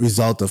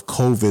result of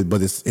COVID,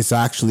 but it's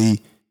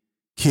actually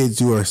kids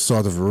who are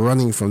sort of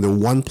running from the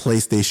one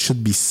place they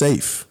should be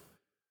safe.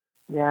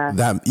 Yeah,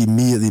 that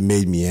immediately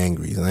made me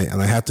angry,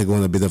 and I had to go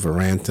on a bit of a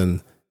rant.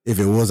 And if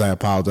it was, I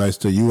apologize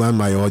to you and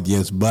my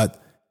audience.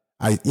 But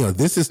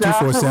this is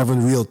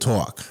 247 Real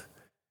Talk.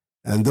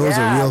 And those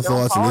are real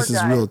thoughts, and this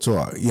is real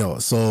talk.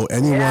 So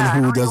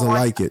anyone who doesn't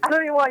like it, I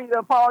don't even want you to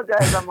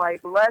apologize. I'm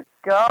like, let's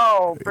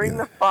go, bring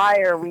the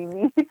fire. We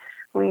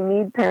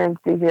need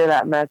parents to hear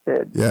that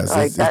message. Yes,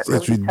 like,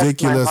 it's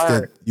ridiculous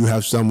that you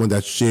have someone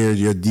that shares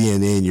your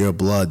DNA and your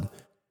blood,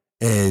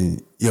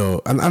 and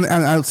and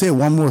I'll say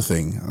one more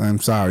thing. I'm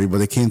sorry,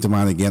 but it came to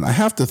mind again. I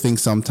have to think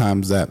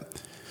sometimes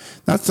that,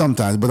 not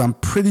sometimes, but I'm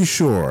pretty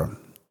sure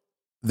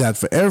that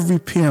for every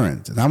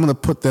parent, and I'm going to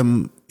put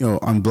them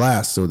on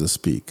blast, so to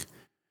speak.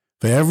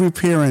 For every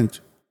parent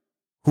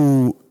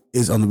who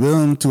is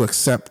unwilling to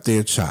accept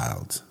their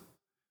child,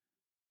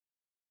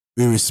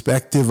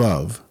 irrespective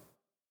of,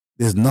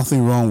 there's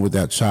nothing wrong with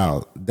that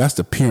child. That's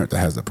the parent that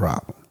has the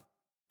problem.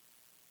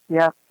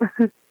 Yep.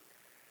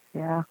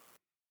 Yeah.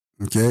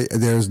 Okay?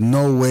 There's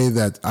no way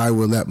that I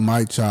will let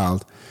my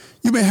child,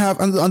 you may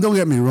have, and don't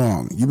get me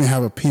wrong, you may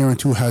have a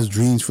parent who has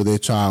dreams for their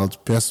child,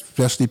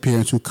 especially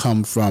parents who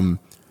come from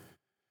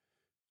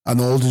an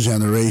older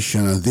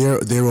generation, and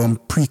their own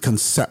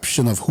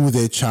preconception of who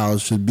their child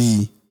should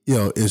be,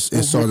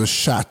 is sort of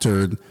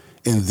shattered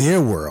in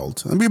their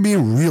world. And we're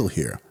being real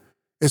here.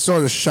 It's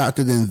sort of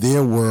shattered in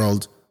their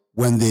world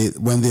when they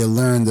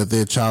learn that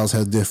their child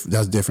has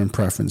different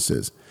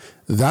preferences.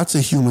 That's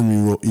a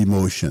human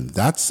emotion.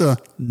 That's a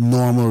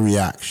normal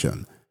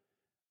reaction.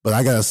 But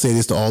I gotta say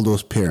this to all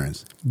those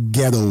parents: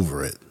 get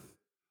over it.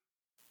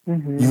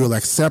 Mm-hmm. You will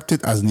accept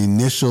it as an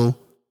initial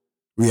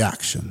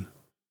reaction.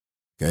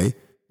 Okay.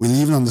 We'll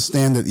even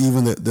understand that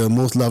even the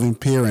most loving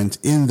parent,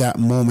 in that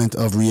moment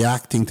of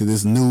reacting to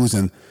this news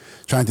and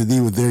trying to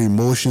deal with their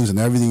emotions and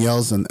everything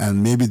else,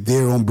 and maybe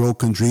their own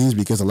broken dreams,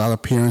 because a lot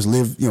of parents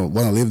want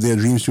to live their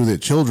dreams through their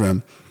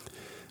children,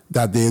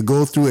 that they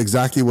go through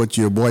exactly what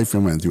your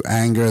boyfriend went through: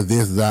 anger,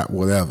 this, that,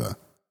 whatever.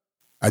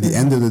 At the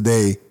end of the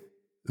day,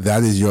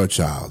 that is your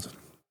child.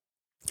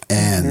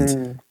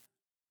 And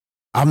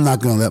I'm not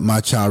going to let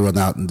my child run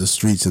out in the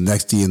streets, and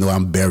next thing you know,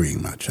 I'm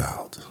burying my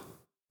child.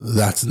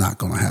 That's not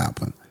going to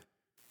happen.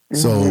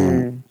 So,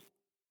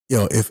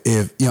 if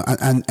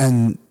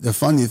and the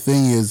funny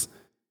thing is,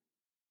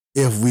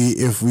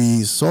 if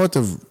we sort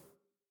of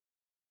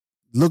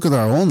look at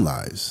our own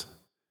lives,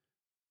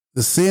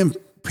 the same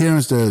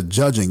parents that are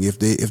judging, if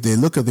they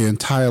look at their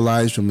entire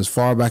lives from as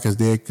far back as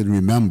they can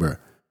remember,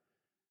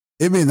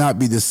 it may not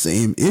be the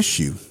same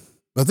issue,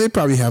 but they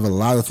probably have a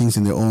lot of things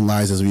in their own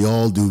lives, as we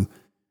all do,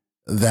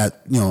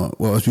 that,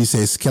 as we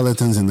say,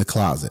 skeletons in the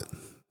closet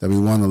that we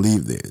want to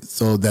leave there,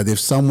 so that if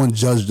someone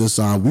judged us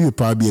on, we would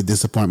probably be a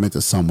disappointment to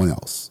someone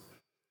else.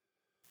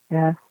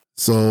 Yeah.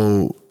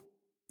 So,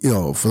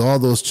 for all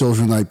those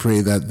children, I pray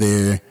that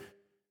they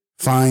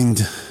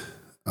find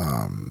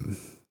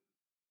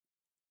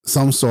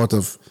some sort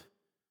of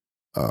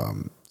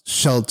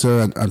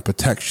shelter and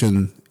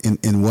protection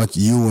in what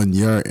you and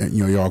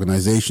your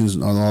organizations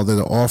and all that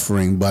are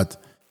offering.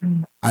 But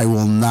I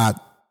will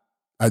not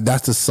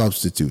That's a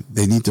substitute.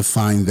 They need to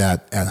find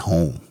that at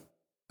home,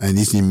 and it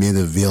needs to be made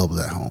available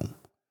at home.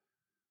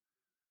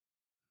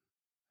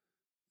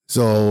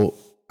 So,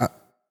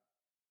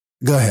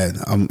 go ahead.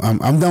 I'm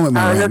done with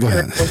my rant. Go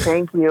ahead.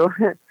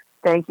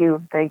 Thank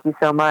you, thank you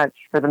so much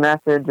for the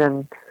message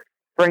and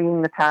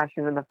bringing the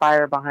passion and the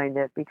fire behind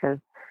it, because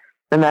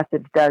the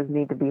message does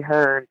need to be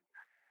heard,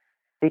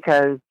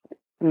 because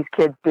these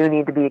kids do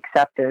need to be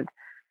accepted.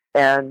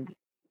 And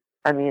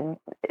I mean,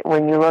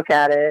 when you look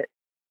at it,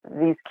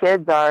 these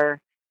kids they're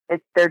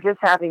just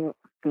having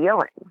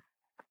feelings.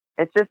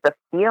 It's just a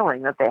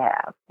feeling that they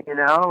have,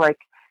 like,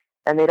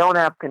 and they don't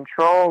have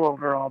control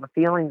over all the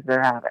feelings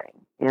they're having,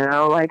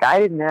 like I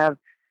didn't have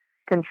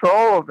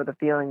control over the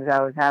feelings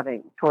I was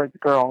having towards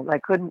girls. I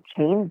couldn't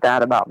change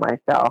that about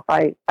myself.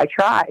 I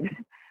tried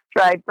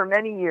for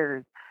many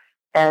years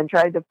and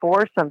tried to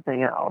force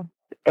something else.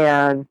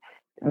 And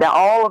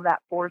all of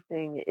that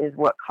forcing is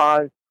what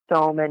caused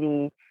so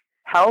many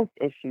health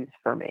issues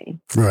for me.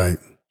 Right.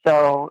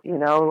 So,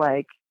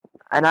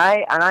 and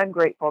I'm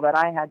grateful that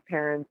I had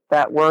parents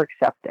that were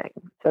accepting.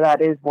 So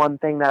that is one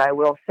thing that I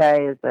will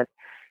say, is that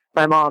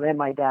my mom and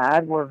my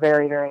dad were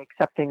very, very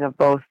accepting of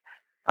both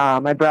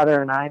my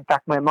brother and I. In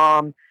fact, my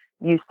mom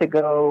used to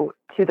go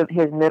to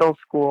his middle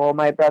school,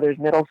 my brother's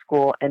middle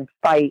school, and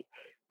fight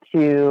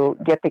to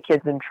get the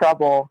kids in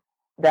trouble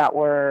that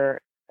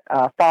were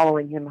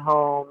following him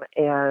home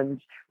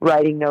and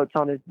writing notes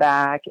on his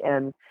back.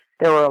 And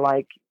there were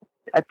like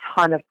a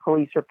ton of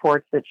police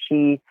reports that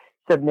she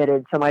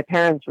submitted. So my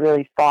parents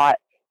really fought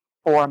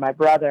for my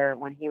brother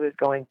when he was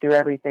going through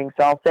everything.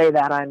 So I'll say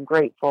that I'm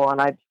grateful,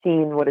 and I've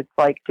seen what it's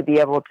like to be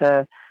able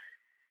to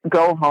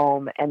go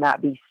home and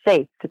not be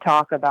safe to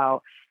talk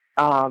about.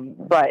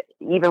 But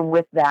even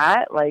with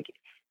that, like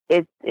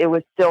it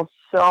was still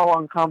so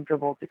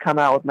uncomfortable to come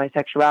out with my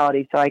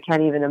sexuality. So I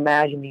can't even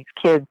imagine these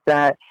kids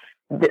that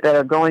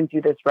are going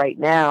through this right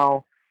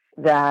now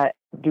that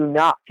do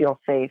not feel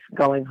safe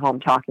going home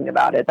talking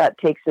about it. That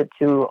takes it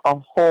to a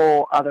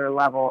whole other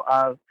level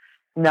of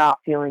not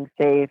feeling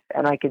safe.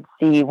 And I could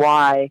see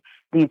why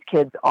these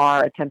kids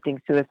are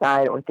attempting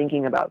suicide or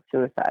thinking about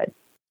suicide.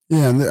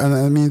 Yeah. And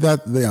I mean,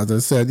 that, as I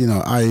said,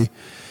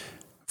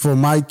 for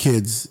my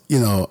kids,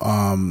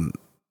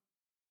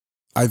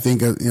 I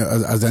think,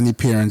 as any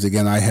parents,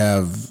 again, I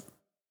have,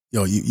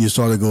 you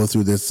sort of go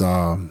through this,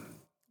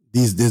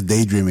 these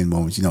daydreaming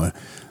moments,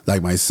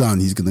 like my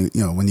son, he's going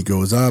to, when he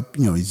grows up,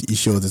 he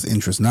shows his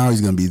interest now, he's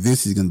going to be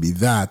this, he's going to be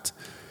that.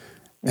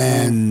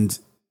 And,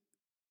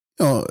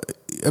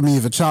 I mean,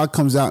 if a child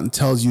comes out and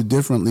tells you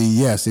differently,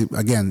 yes,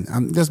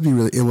 let's be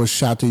real, it will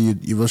shatter you.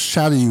 It will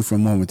shatter you for a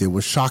moment. It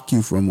will shock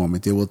you for a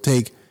moment. It will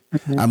take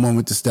a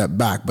moment to step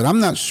back. But I'm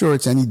not sure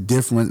it's any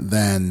different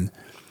than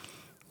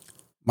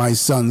my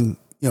son,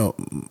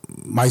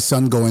 my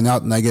son going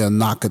out and I get a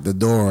knock at the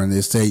door and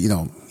they say,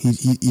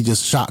 he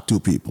just shot 2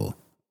 people.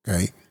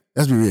 Okay.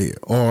 Let's be real.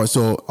 Or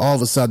so all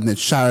of a sudden it's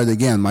shattered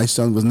again. My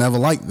son was never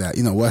like that.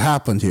 What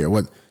happened here?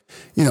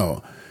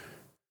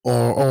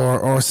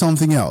 Or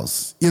something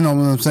else. You know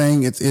what I'm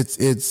saying?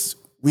 It's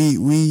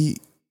we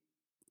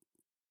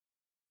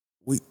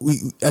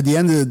at the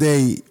end of the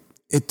day,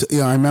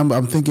 I remember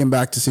I'm thinking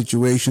back to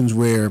situations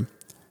where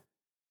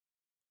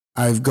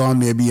I've gone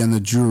maybe on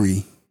a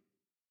jury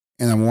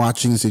and I'm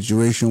watching a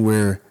situation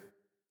where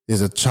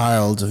there's a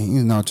child,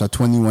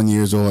 21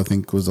 years old, I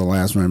think was the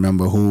last one I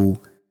remember, who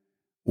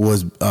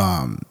was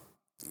going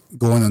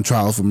on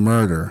trial for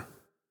murder.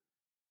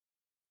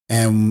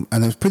 And it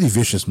was pretty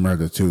vicious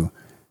murder too.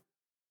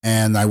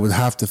 And I would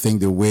have to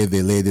think the way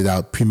they laid it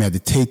out,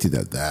 premeditated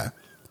at that.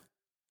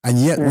 And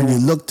yet, when you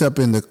looked up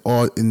in the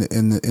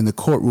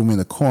courtroom in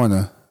the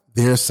corner,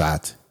 there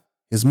sat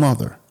his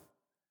mother.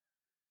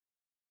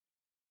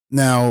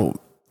 Now,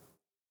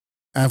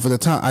 and for the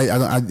time,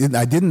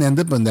 I didn't end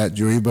up on that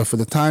jury, but for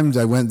the times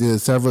I went there,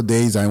 several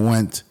days I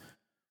went,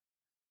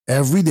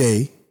 every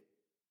day,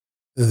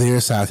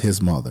 there sat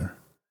his mother.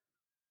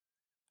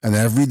 And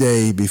every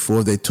day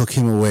before they took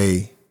him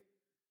away,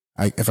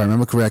 if I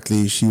remember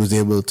correctly, she was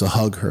able to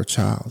hug her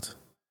child.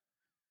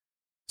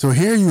 So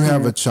here you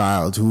have a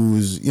child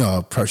who's,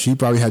 she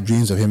probably had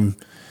dreams of him.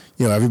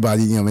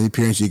 Everybody, many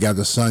parents, you got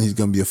the son, he's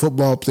going to be a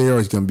football player, or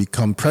he's going to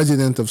become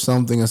president of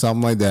something or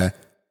something like that.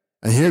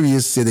 And here he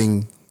is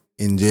sitting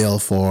in jail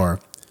for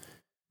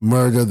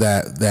murder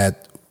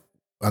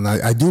and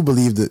I do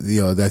believe that,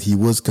 that he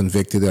was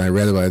convicted, and I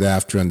read about it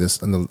after, and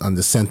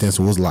the sentence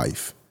was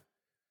life.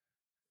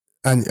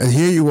 And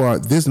here you are,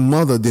 this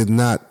mother did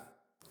not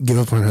give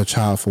up on her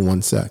child for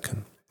 1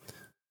 second.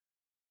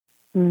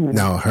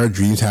 Now, her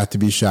dreams had to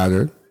be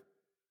shattered.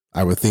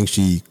 I would think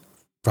she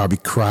probably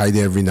cried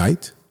every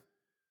night.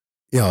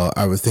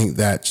 I would think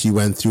that she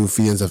went through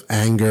feelings of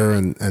anger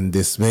and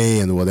dismay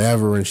and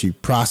whatever, and she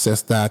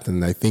processed that.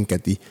 And I think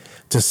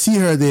to see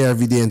her there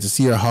every day and to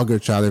see her hug her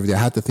child every day, I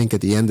had to think at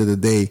the end of the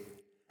day,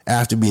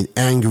 after being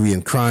angry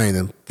and crying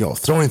and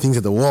throwing things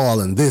at the wall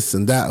and this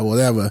and that or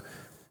whatever,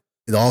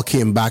 it all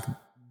came back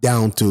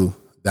down to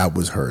that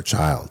was her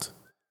child.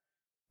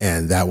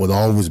 And that would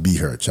always be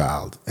her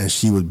child. And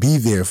she would be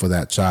there for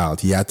that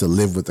child. He had to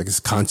live with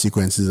the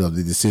consequences of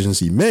the decisions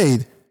he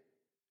made.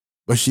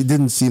 But she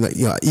didn't seem like,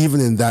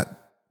 even in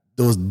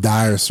those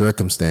dire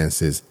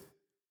circumstances,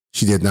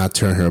 she did not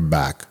turn her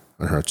back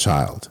on her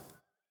child.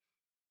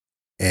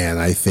 And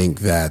I think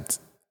that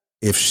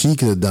if she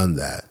could have done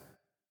that,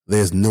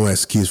 there's no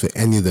excuse for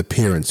any of the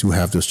parents who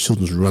have those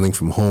children running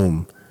from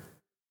home,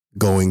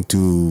 going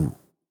to,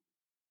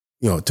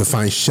 to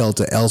find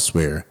shelter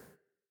elsewhere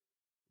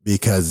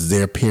because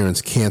their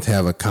parents can't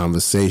have a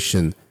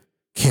conversation,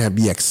 can't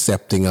be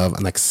accepting of.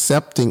 And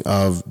accepting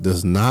of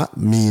does not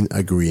mean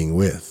agreeing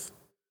with.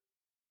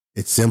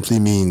 It simply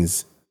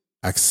means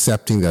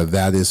accepting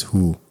that is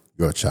who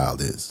your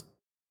child is.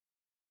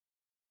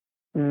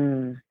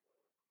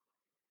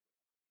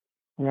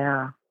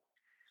 Yeah.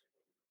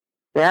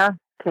 Yeah.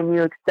 Can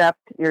you accept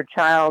your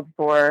child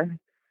for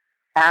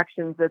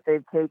actions that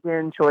they've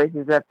taken,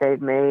 choices that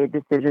they've made,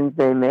 decisions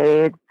they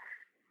made?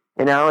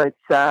 It's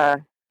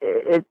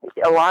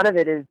a lot of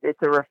it is, it's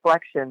a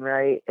reflection,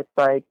 right? It's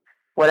like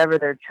whatever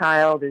their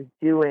child is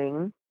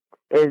doing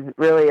is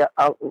really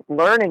a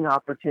learning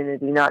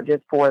opportunity, not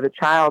just for the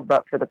child,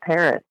 but for the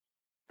parent.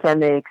 Can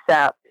they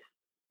accept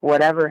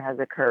whatever has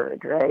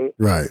occurred, right?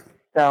 Right.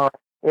 So,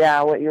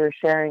 yeah, what you were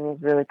sharing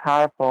is really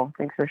powerful.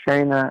 Thanks for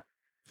sharing that.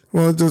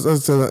 Well,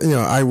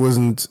 I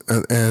wasn't,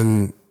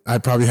 and I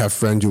probably have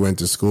friends who went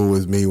to school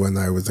with me when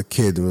I was a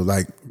kid who were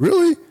like,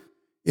 really?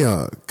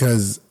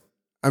 Because,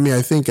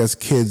 I think as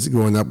kids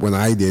growing up going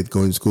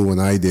to school when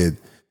I did,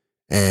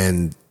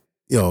 and,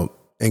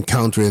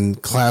 encountering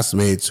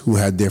classmates who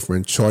had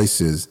different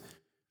choices,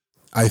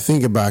 I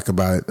think back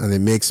about it and it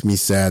makes me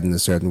sad in a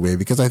certain way,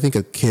 because I think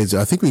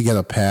we get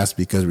a pass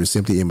because we're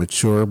simply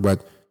immature,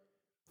 but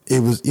it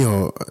was,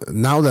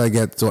 now that I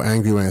get so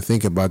angry when I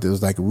think about it, it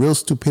was like real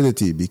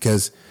stupidity,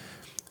 because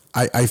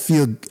I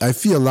feel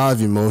a lot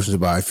of emotions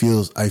about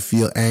it. I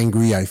feel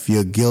angry, I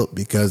feel guilt,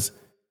 because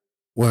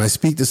when I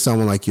speak to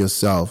someone like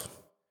yourself,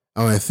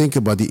 and when I think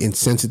about the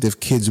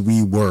insensitive kids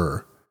we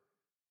were,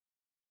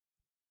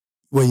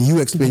 when you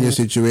explain your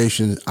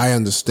situation, I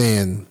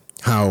understand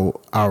how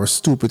our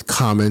stupid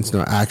comments and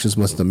our actions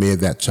must have made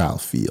that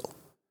child feel.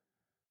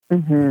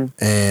 Mm-hmm.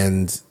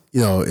 And,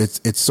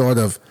 it's sort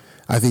of,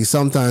 I think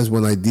sometimes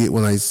when I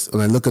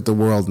look at the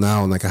world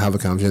now and I have a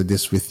conversation like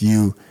this with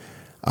you,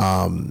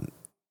 I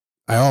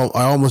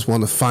almost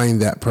want to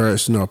find that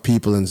person or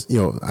people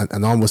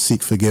and almost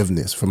seek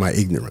forgiveness for my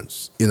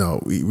ignorance.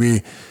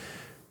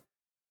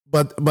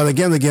 But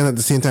again, at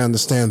the same time, I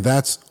understand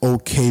that's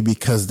okay,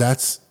 because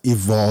that's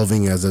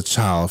evolving as a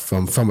child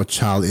from a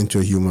child into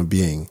a human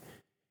being.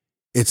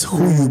 It's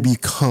who you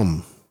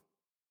become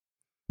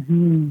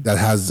that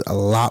has a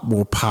lot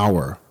more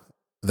power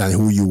than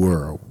who you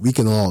were. We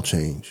can all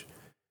change,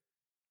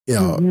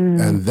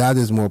 and that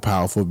is more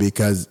powerful,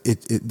 because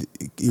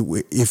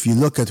if you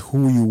look at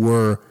who you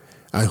were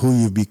and who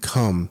you've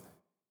become,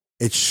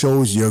 it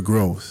shows your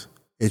growth.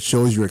 It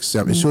shows your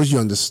acceptance. It shows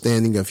your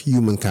understanding of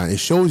humankind. It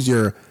shows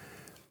your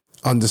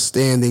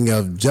understanding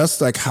of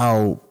just like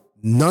how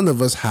none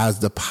of us has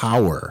the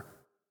power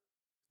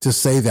to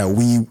say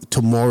that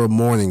tomorrow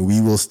morning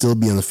we will still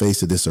be on the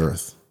face of this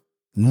earth.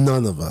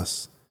 None of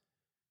us.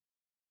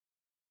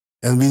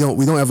 And we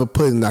don't ever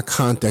put it in that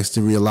context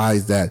to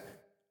realize that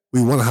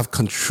we want to have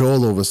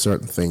control over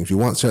certain things. We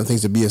want certain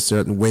things to be a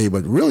certain way,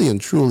 but really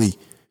and truly,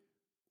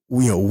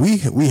 we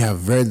have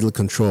very little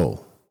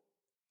control.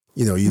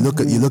 You look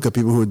at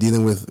people who are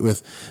dealing with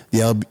the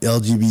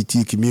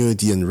LGBT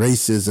community and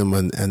racism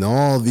and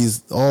all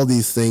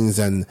these things,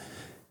 and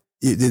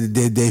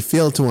they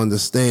fail to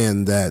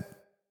understand that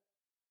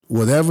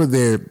whatever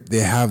they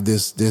have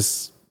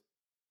this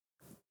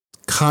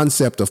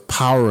concept of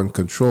power and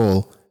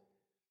control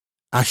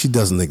actually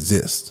doesn't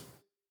exist.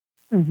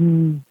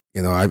 Mm-hmm.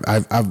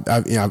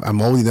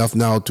 I'm old enough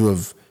now to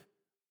have,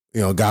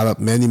 got up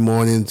many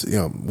mornings,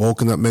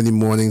 woken up many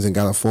mornings and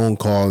got a phone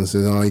call and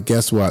said,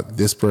 guess what?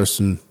 This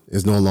person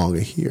is no longer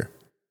here.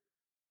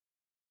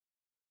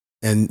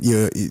 And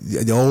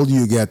the older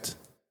you get,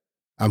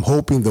 I'm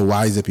hoping the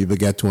wiser people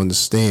get to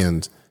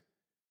understand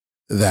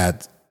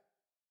that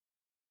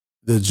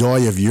the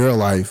joy of your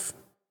life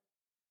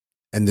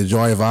and the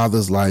joy of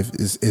others' life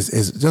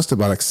is just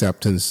about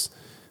acceptance,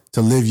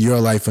 to live your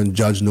life and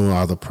judge no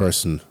other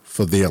person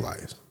for their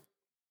lives.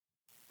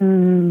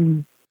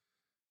 Mm.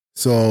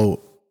 So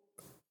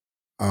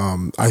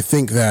I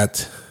think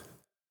that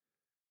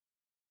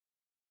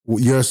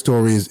your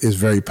story is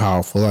very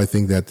powerful. I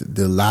think that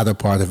the latter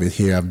part of it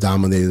here, I've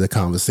dominated the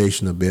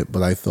conversation a bit,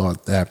 but I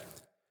thought that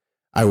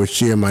I would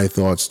share my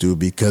thoughts too,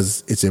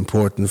 because it's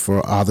important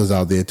for others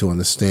out there to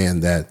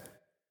understand that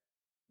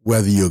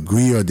whether you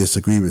agree or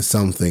disagree with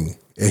something,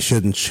 it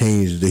shouldn't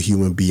change the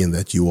human being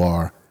that you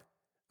are.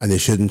 And it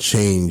shouldn't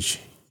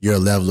change your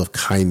level of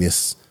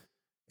kindness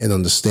and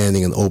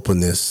understanding and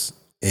openness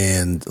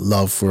and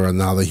love for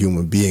another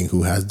human being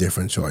who has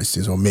different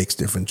choices or makes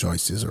different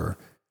choices or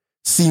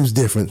seems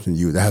different from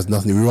you. That has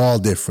nothing. We're all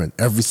different.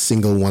 Every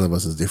single one of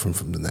us is different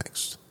from the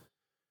next.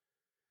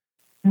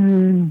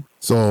 Mm.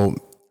 So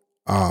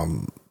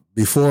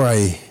before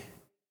I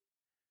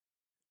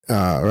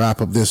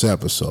wrap up this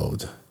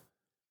episode,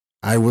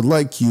 I would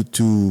like you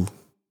to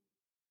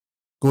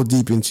go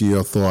deep into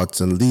your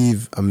thoughts and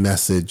leave a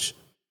message,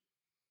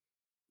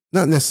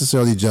 not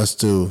necessarily just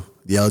to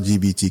the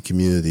LGBT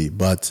community,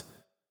 but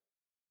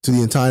to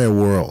the entire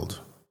world.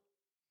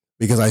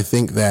 Because I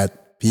think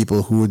that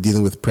people who are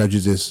dealing with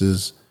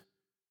prejudices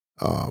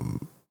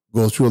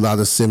go through a lot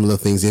of similar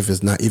things,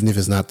 even if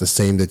it's not the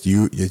same that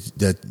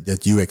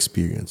you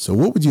experience. So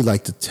what would you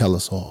like to tell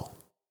us all?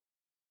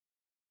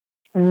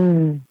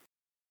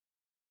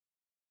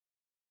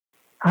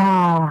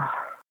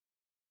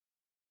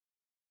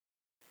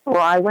 Well,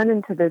 I went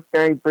into this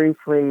very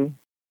briefly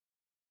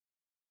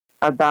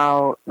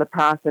about the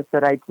process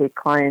that I take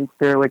clients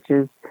through, which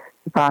is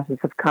the process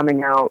of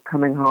coming out,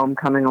 coming home,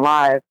 coming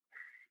alive.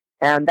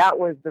 And that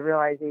was the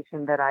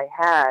realization that I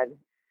had,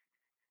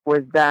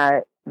 was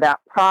that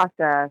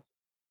process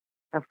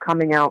of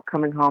coming out,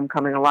 coming home,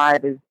 coming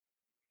alive is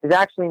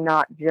actually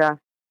not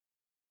just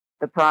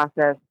the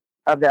process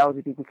of the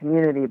LGBT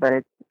community, but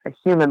it's a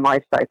human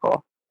life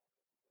cycle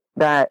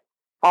that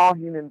all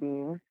human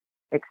beings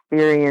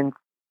experience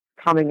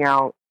coming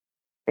out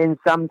in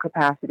some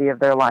capacity of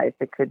their life.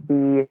 It could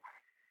be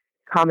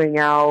coming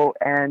out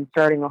and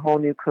starting a whole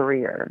new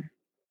career.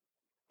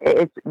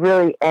 It's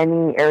really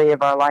any area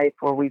of our life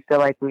where we feel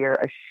like we are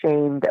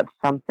ashamed of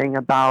something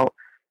about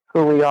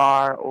who we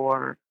are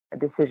or a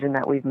decision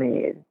that we've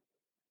made.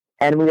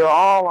 And we are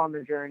all on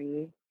the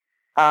journey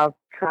of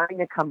trying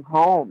to come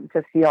home,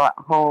 to feel at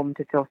home,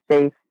 to feel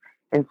safe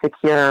and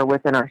secure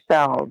within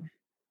ourselves.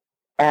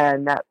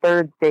 And that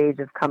third stage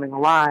of coming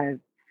alive,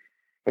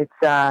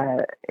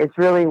 it's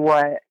really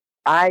what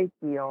I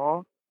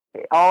feel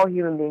all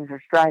human beings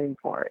are striving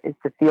for, is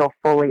to feel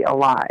fully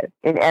alive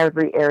in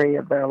every area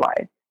of their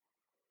life.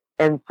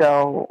 And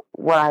so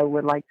what I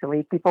would like to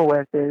leave people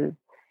with is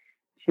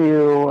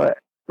to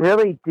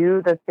really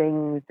do the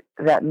things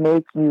that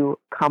make you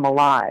come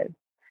alive.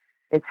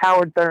 It's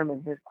Howard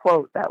Thurman, his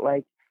quote that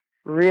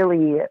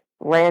really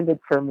landed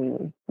for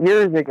me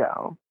years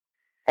ago.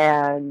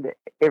 And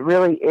it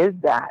really is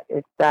that.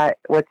 It's that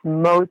what's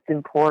most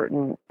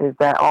important is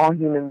that all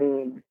human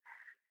beings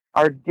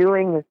are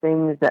doing the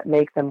things that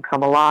make them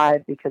come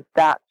alive, because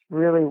that's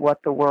really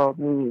what the world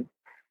needs,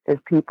 is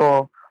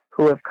people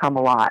who have come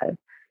alive.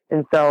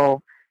 And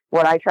so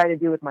what I try to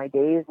do with my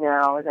days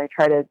now is I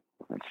try to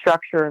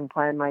structure and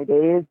plan my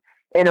days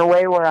in a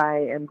way where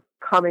I am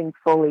coming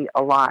fully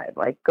alive,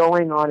 like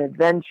going on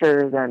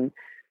adventures and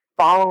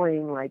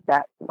following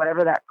that,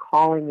 whatever that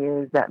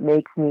calling is that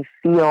makes me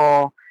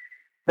feel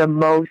the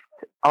most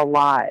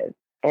alive.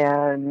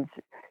 And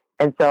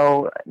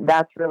so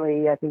that's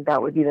really, I think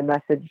that would be the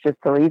message just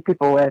to leave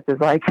people with, is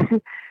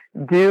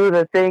do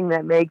the thing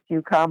that makes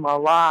you come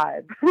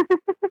alive.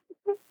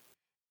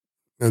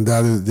 And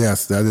that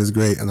is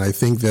great. And I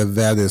think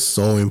that is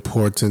so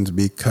important,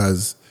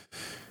 because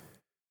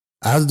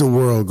as the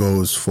world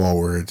goes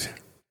forward,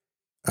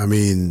 I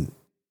mean,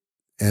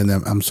 and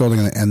I'm sort of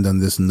going to end on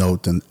this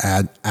note and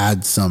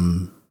add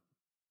some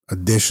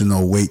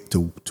additional weight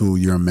to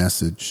your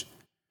message.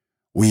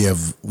 We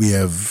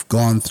have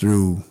gone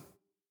through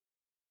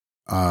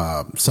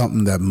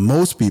something that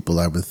most people,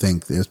 I would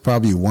think, there's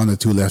probably one or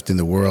two left in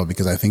the world,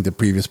 because I think the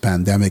previous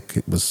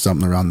pandemic was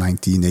something around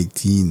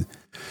 1918.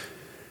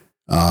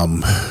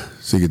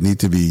 So you'd need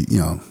to be,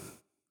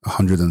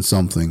 100 and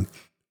something.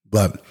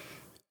 But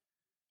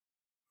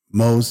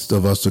most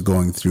of us are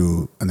going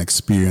through an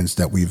experience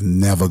that we've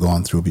never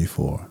gone through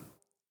before.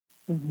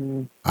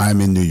 Mm-hmm. I'm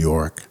in New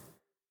York.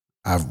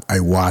 I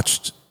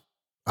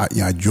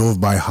drove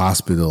by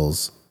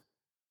hospitals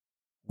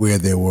where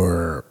there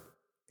were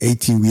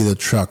 18-wheeler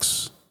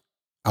trucks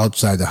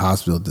outside the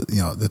hospital,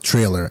 the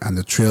trailer, and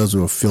the trailers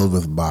were filled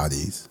with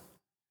bodies.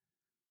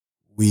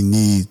 We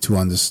need to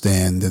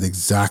understand that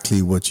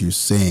exactly what you're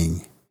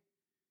saying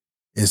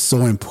is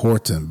so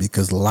important,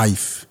 because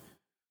life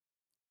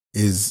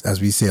is,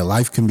 as we say,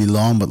 life can be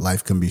long, but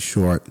life can be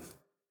short.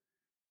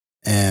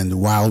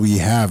 And while we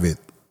have it,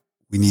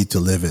 we need to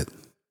live it,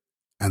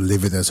 and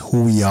live it as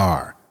who we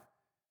are,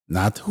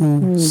 not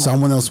who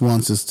someone else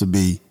wants us to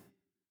be,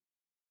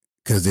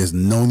 because there's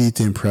no need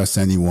to impress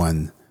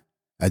anyone.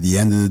 At the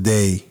end of the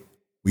day,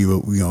 we were,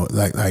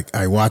 like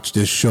I watched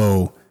this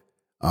show,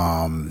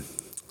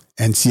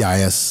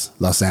 NCIS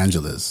Los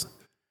Angeles.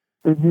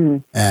 Mm-hmm.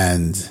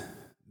 And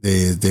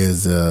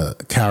there's a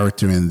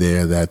character in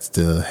there that's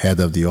the head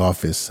of the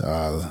office.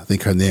 I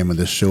think her name of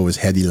the show is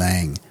Hedy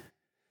Lang.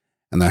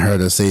 And I heard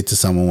her say to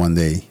someone one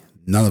day,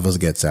 none of us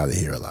gets out of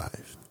here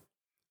alive.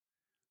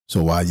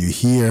 So while you're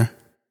here,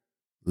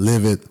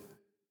 live it,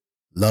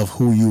 love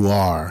who you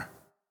are,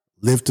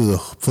 live to the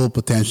full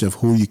potential of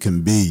who you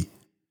can be,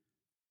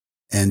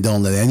 and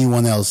don't let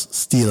anyone else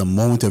steal a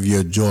moment of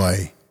your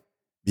joy,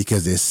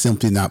 because they're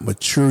simply not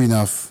mature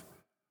enough,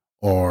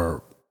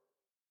 or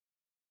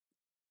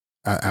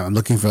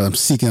I'm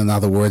seeking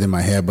another word in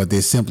my head, but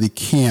they simply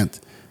can't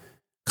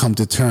come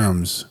to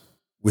terms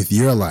with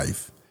your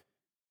life.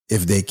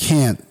 If they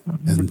can't,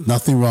 there's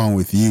nothing wrong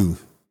with you.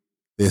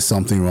 There's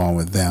something wrong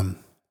with them.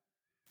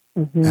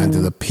 And to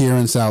the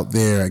parents out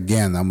there,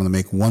 again, I'm going to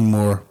make one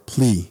more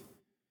plea.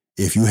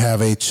 If you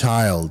have a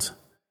child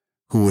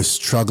who is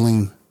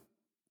struggling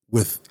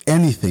with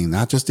anything,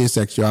 not just their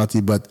sexuality,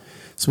 but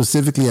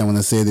specifically I want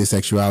to say their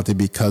sexuality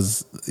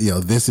because,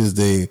 this is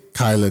the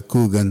Kyla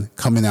Coogan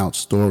coming out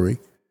story.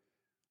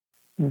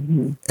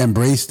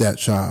 Embrace that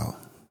child.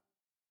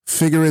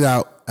 Figure it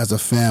out as a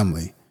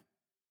family,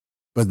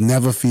 but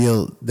never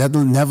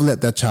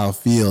let that child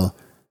feel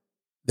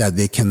that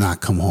they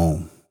cannot come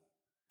home.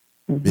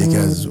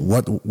 Because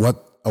what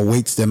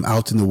awaits them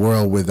out in the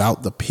world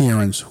without the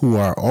parents who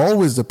are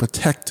always the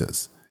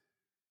protectors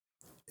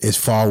is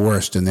far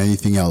worse than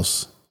anything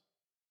else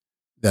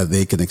that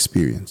they can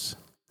experience.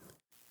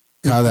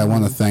 Kyla, I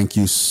want to thank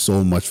you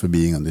so much for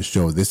being on the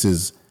show. This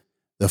is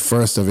the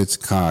first of its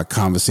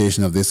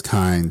conversation of this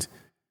kind,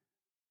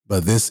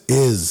 but this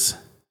is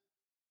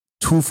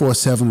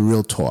 247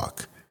 Real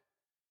Talk.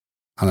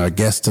 And our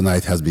guest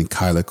tonight has been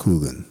Kyla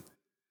Coogan,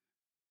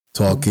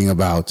 talking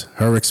about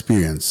her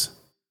experience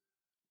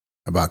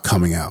about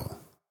coming out.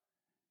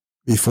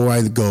 Before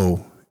I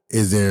go,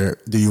 do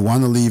you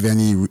want to leave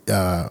any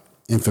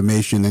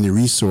information, any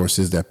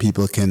resources that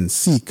people can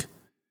seek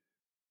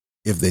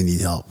if they need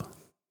help?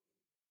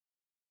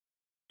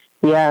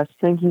 Yes,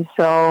 thank you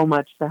so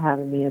much for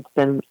having me. It's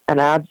been an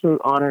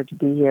absolute honor to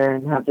be here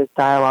and have this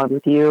dialogue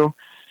with you.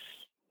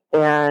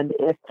 And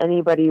if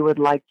anybody would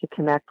like to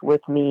connect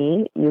with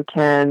me, you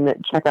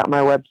can check out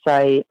my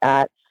website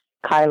at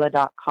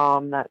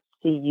Kuyla.com. That's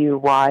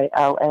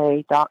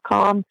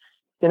Cuyla.com. You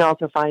can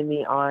also find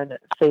me on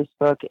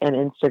Facebook and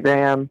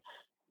Instagram,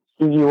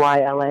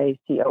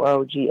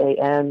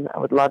 CuylaCoogan. I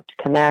would love to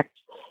connect.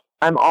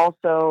 I'm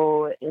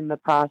also in the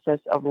process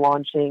of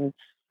launching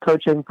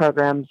coaching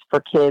programs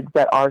for kids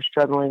that are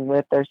struggling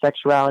with their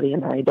sexuality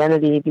and their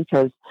identity,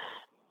 because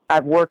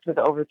I've worked with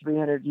over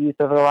 300 youth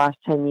over the last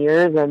 10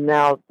 years. And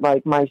now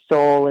my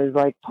soul is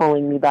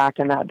pulling me back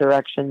in that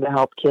direction to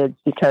help kids,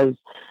 because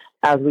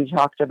as we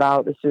talked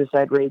about, the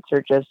suicide rates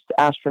are just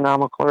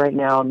astronomical right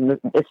now, and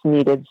it's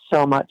needed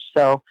so much.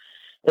 So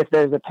if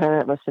there's a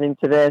parent listening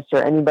to this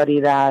or anybody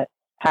that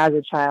has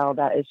a child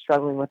that is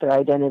struggling with their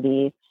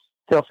identity,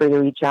 feel free to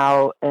reach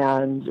out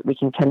and we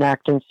can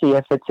connect and see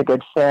if it's a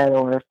good fit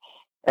or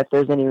if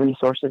there's any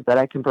resources that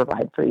I can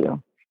provide for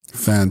you.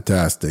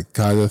 Fantastic.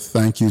 Kyla,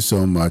 thank you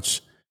so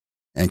much,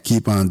 and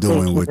keep on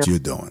doing what you're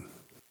doing.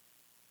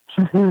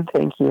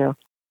 Thank you.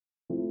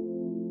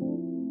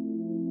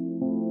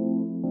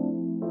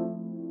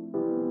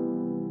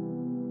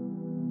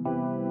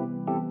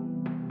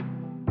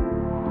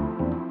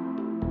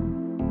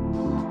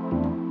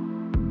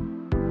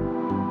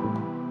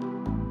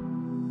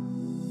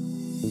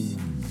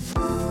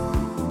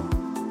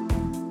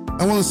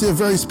 I want to say a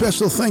very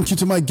special thank you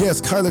to my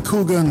guest, Kyla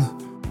Coogan,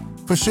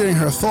 for sharing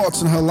her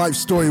thoughts and her life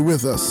story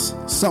with us.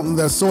 Something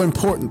that's so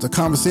important, a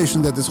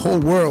conversation that this whole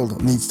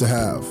world needs to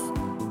have.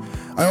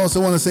 I also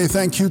want to say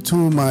thank you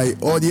to my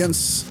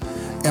audience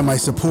and my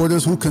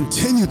supporters who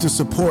continue to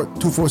support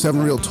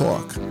 247 Real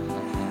Talk.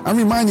 I'm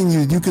reminding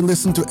you, you can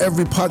listen to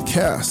every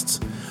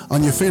podcast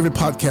on your favorite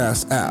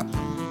podcast app,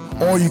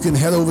 or you can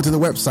head over to the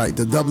website,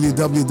 the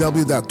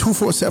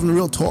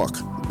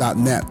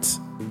www.247realtalk.net.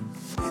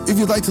 If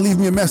you'd like to leave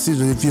me a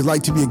message, or if you'd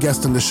like to be a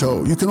guest on the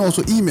show, you can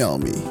also email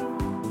me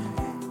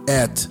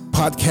at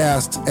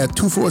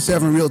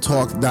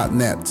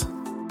podcast@247realtalk.net.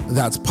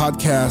 That's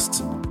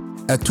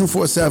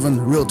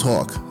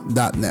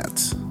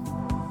podcast@247realtalk.net.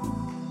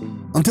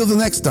 Until the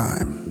next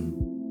time,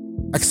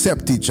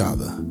 accept each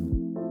other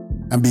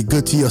and be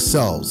good to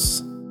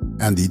yourselves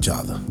and each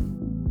other.